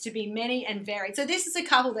benefits to be many and varied. So this is a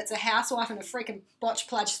couple that's a housewife and a freaking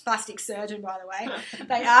plastic surgeon, by the way.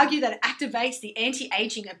 They argue that it activates the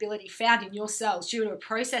anti-aging ability found in your cells due to a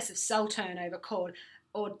process of cell turnover called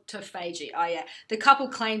autophagy. The couple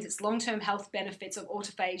claims its long-term health benefits of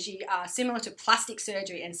autophagy are similar to plastic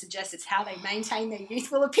surgery and suggests it's how they maintain their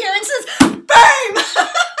youthful appearances. Boom!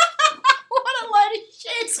 What a load of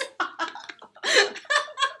shit.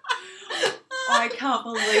 I can't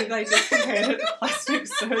believe they just compared it to plastic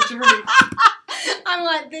surgery. I'm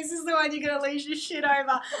like, this is the one you're going to lose your shit over.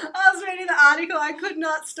 I was reading the article. I could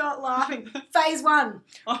not stop laughing. Phase 1,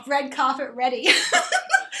 red carpet ready.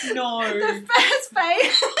 No. The first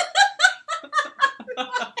phase...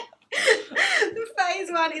 The phase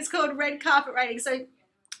 1 is called red carpet ready. So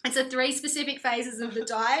it's a 3 specific phases of the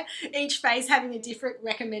diet, each phase having a different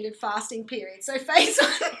recommended fasting period. So phase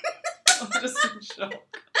 1... I'm just in shock.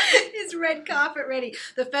 Is red carpet ready.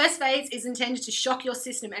 The first phase is intended to shock your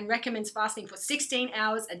system and recommends fasting for 16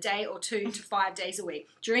 hours a day or 2 to 5 days a week.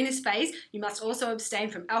 During this phase, you must also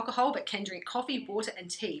abstain from alcohol but can drink coffee, water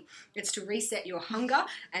and tea. It's to reset your hunger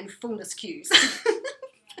and fullness cues.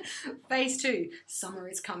 Phase 2, summer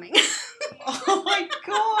is coming. Oh my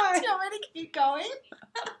God. Do you want me to keep going?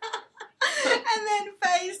 And then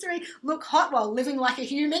phase 3, look hot while living like a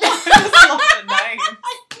human. I love the name.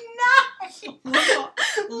 No.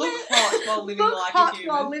 Look hot while living look like hot a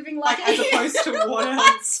human. while living like a as human. opposed to what I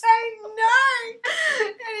else? don't know.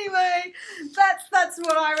 Anyway, that's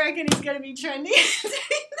what I reckon is going to be trending in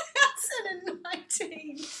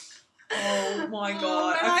 2019. Oh my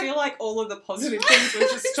God. and I feel like all of the positive things we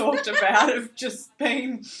just talked about have just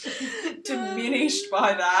been diminished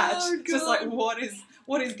by that. Oh, just like God.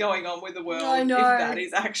 what is going on with the world I know. if that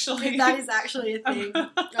is actually a thing.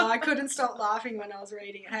 I couldn't stop laughing when I was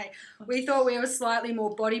reading it. Hey, we thought we were slightly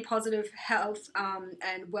more body positive, health and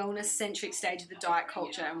wellness centric stage of the diet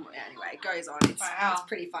culture. And anyway, it goes on. It's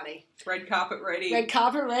pretty funny. Red carpet ready. Red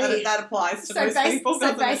carpet ready. That applies to most people,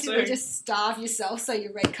 doesn't it, basically too? just starve yourself so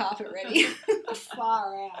you're red carpet ready.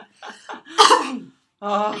 Far out.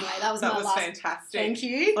 Oh, Anyway, that was fantastic. Thank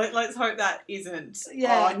you. Let's hope that isn't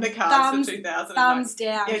Yeah, on the cards for 2009. Thumbs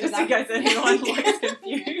down. Yeah, just in case anyone looks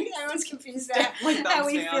confused. Everyone's confused about Definitely how thumbs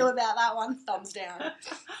we down. feel about that one. Thumbs down.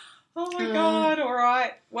 Oh my God, all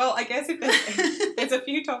right. Well, I guess if there's a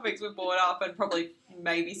few topics we've brought up and probably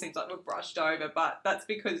maybe seems like we've brushed over, but that's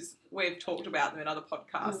because we've talked about them in other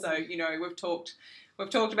podcasts. So, we've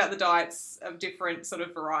talked about the diets of different sort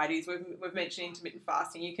of varieties. We've mentioned intermittent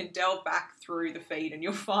fasting. You can delve back through the feed and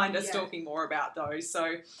you'll find us talking more about those.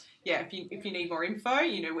 So, yeah, if you need more info,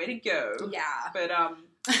 you know where to go. Yeah. But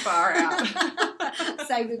far out.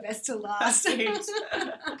 Save the best to last.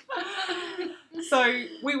 So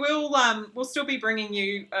we'll still be bringing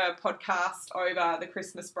you a podcast over the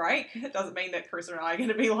Christmas break. It doesn't mean that Carissa and I are going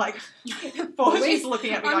to be like, she's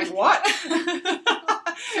looking at me going, what?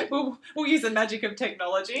 We'll use the magic of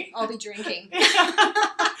technology. I'll be drinking.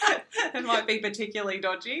 It might be particularly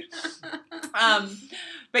dodgy.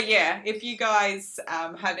 But yeah, if you guys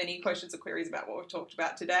have any questions or queries about what we've talked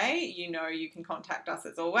about today, you can contact us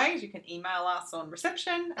as always. You can email us on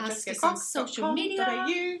reception@jessicacox.com.au.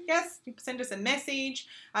 Yes, you can send us a message.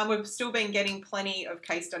 We've still been getting plenty of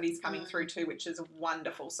case studies coming through too, which is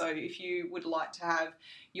wonderful. So if you would like to have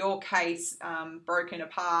your case broken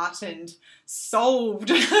apart and solved.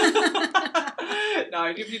 No,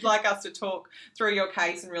 if you'd like us to talk through your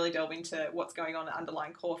case and really delve into what's going on at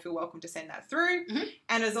underlying core, feel welcome to send that through. Mm-hmm.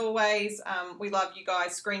 And as always, we love you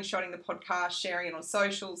guys screenshotting the podcast, sharing it on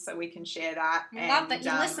socials so we can share that. We love that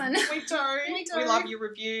you listen. We do. We love your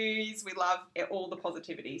reviews. We love all the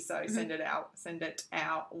positivity. So send it our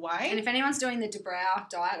way. And if anyone's doing the DeBrow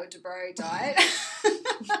diet or DeBrow diet,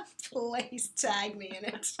 please tag me in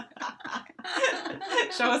it.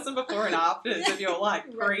 Show us some before and afters of your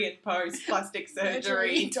pre and post plastic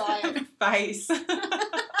surgery diet face.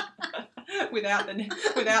 without the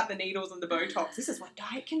needles and the Botox. This is what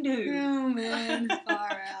diet can do. Oh man,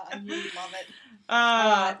 far out. I really love it.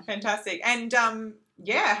 Fantastic. And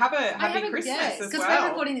Yeah, have a happy Christmas as well. Because we're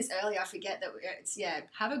recording this early, I forget that it's,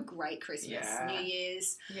 have a great Christmas, New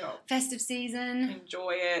Year's, festive season.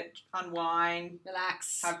 Enjoy it, unwind.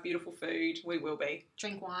 Relax. Have beautiful food. We will be.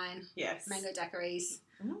 Drink wine. Yes. Mango daiquiris.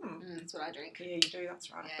 That's what I drink. Yeah, you do,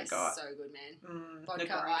 that's right, I forgot. So good, man.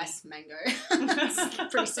 Vodka, ice, mango.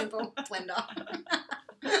 It's pretty simple. Blender.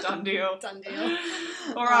 Done deal. Done deal.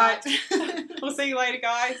 All right. We'll see you later,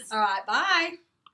 guys. All right, bye.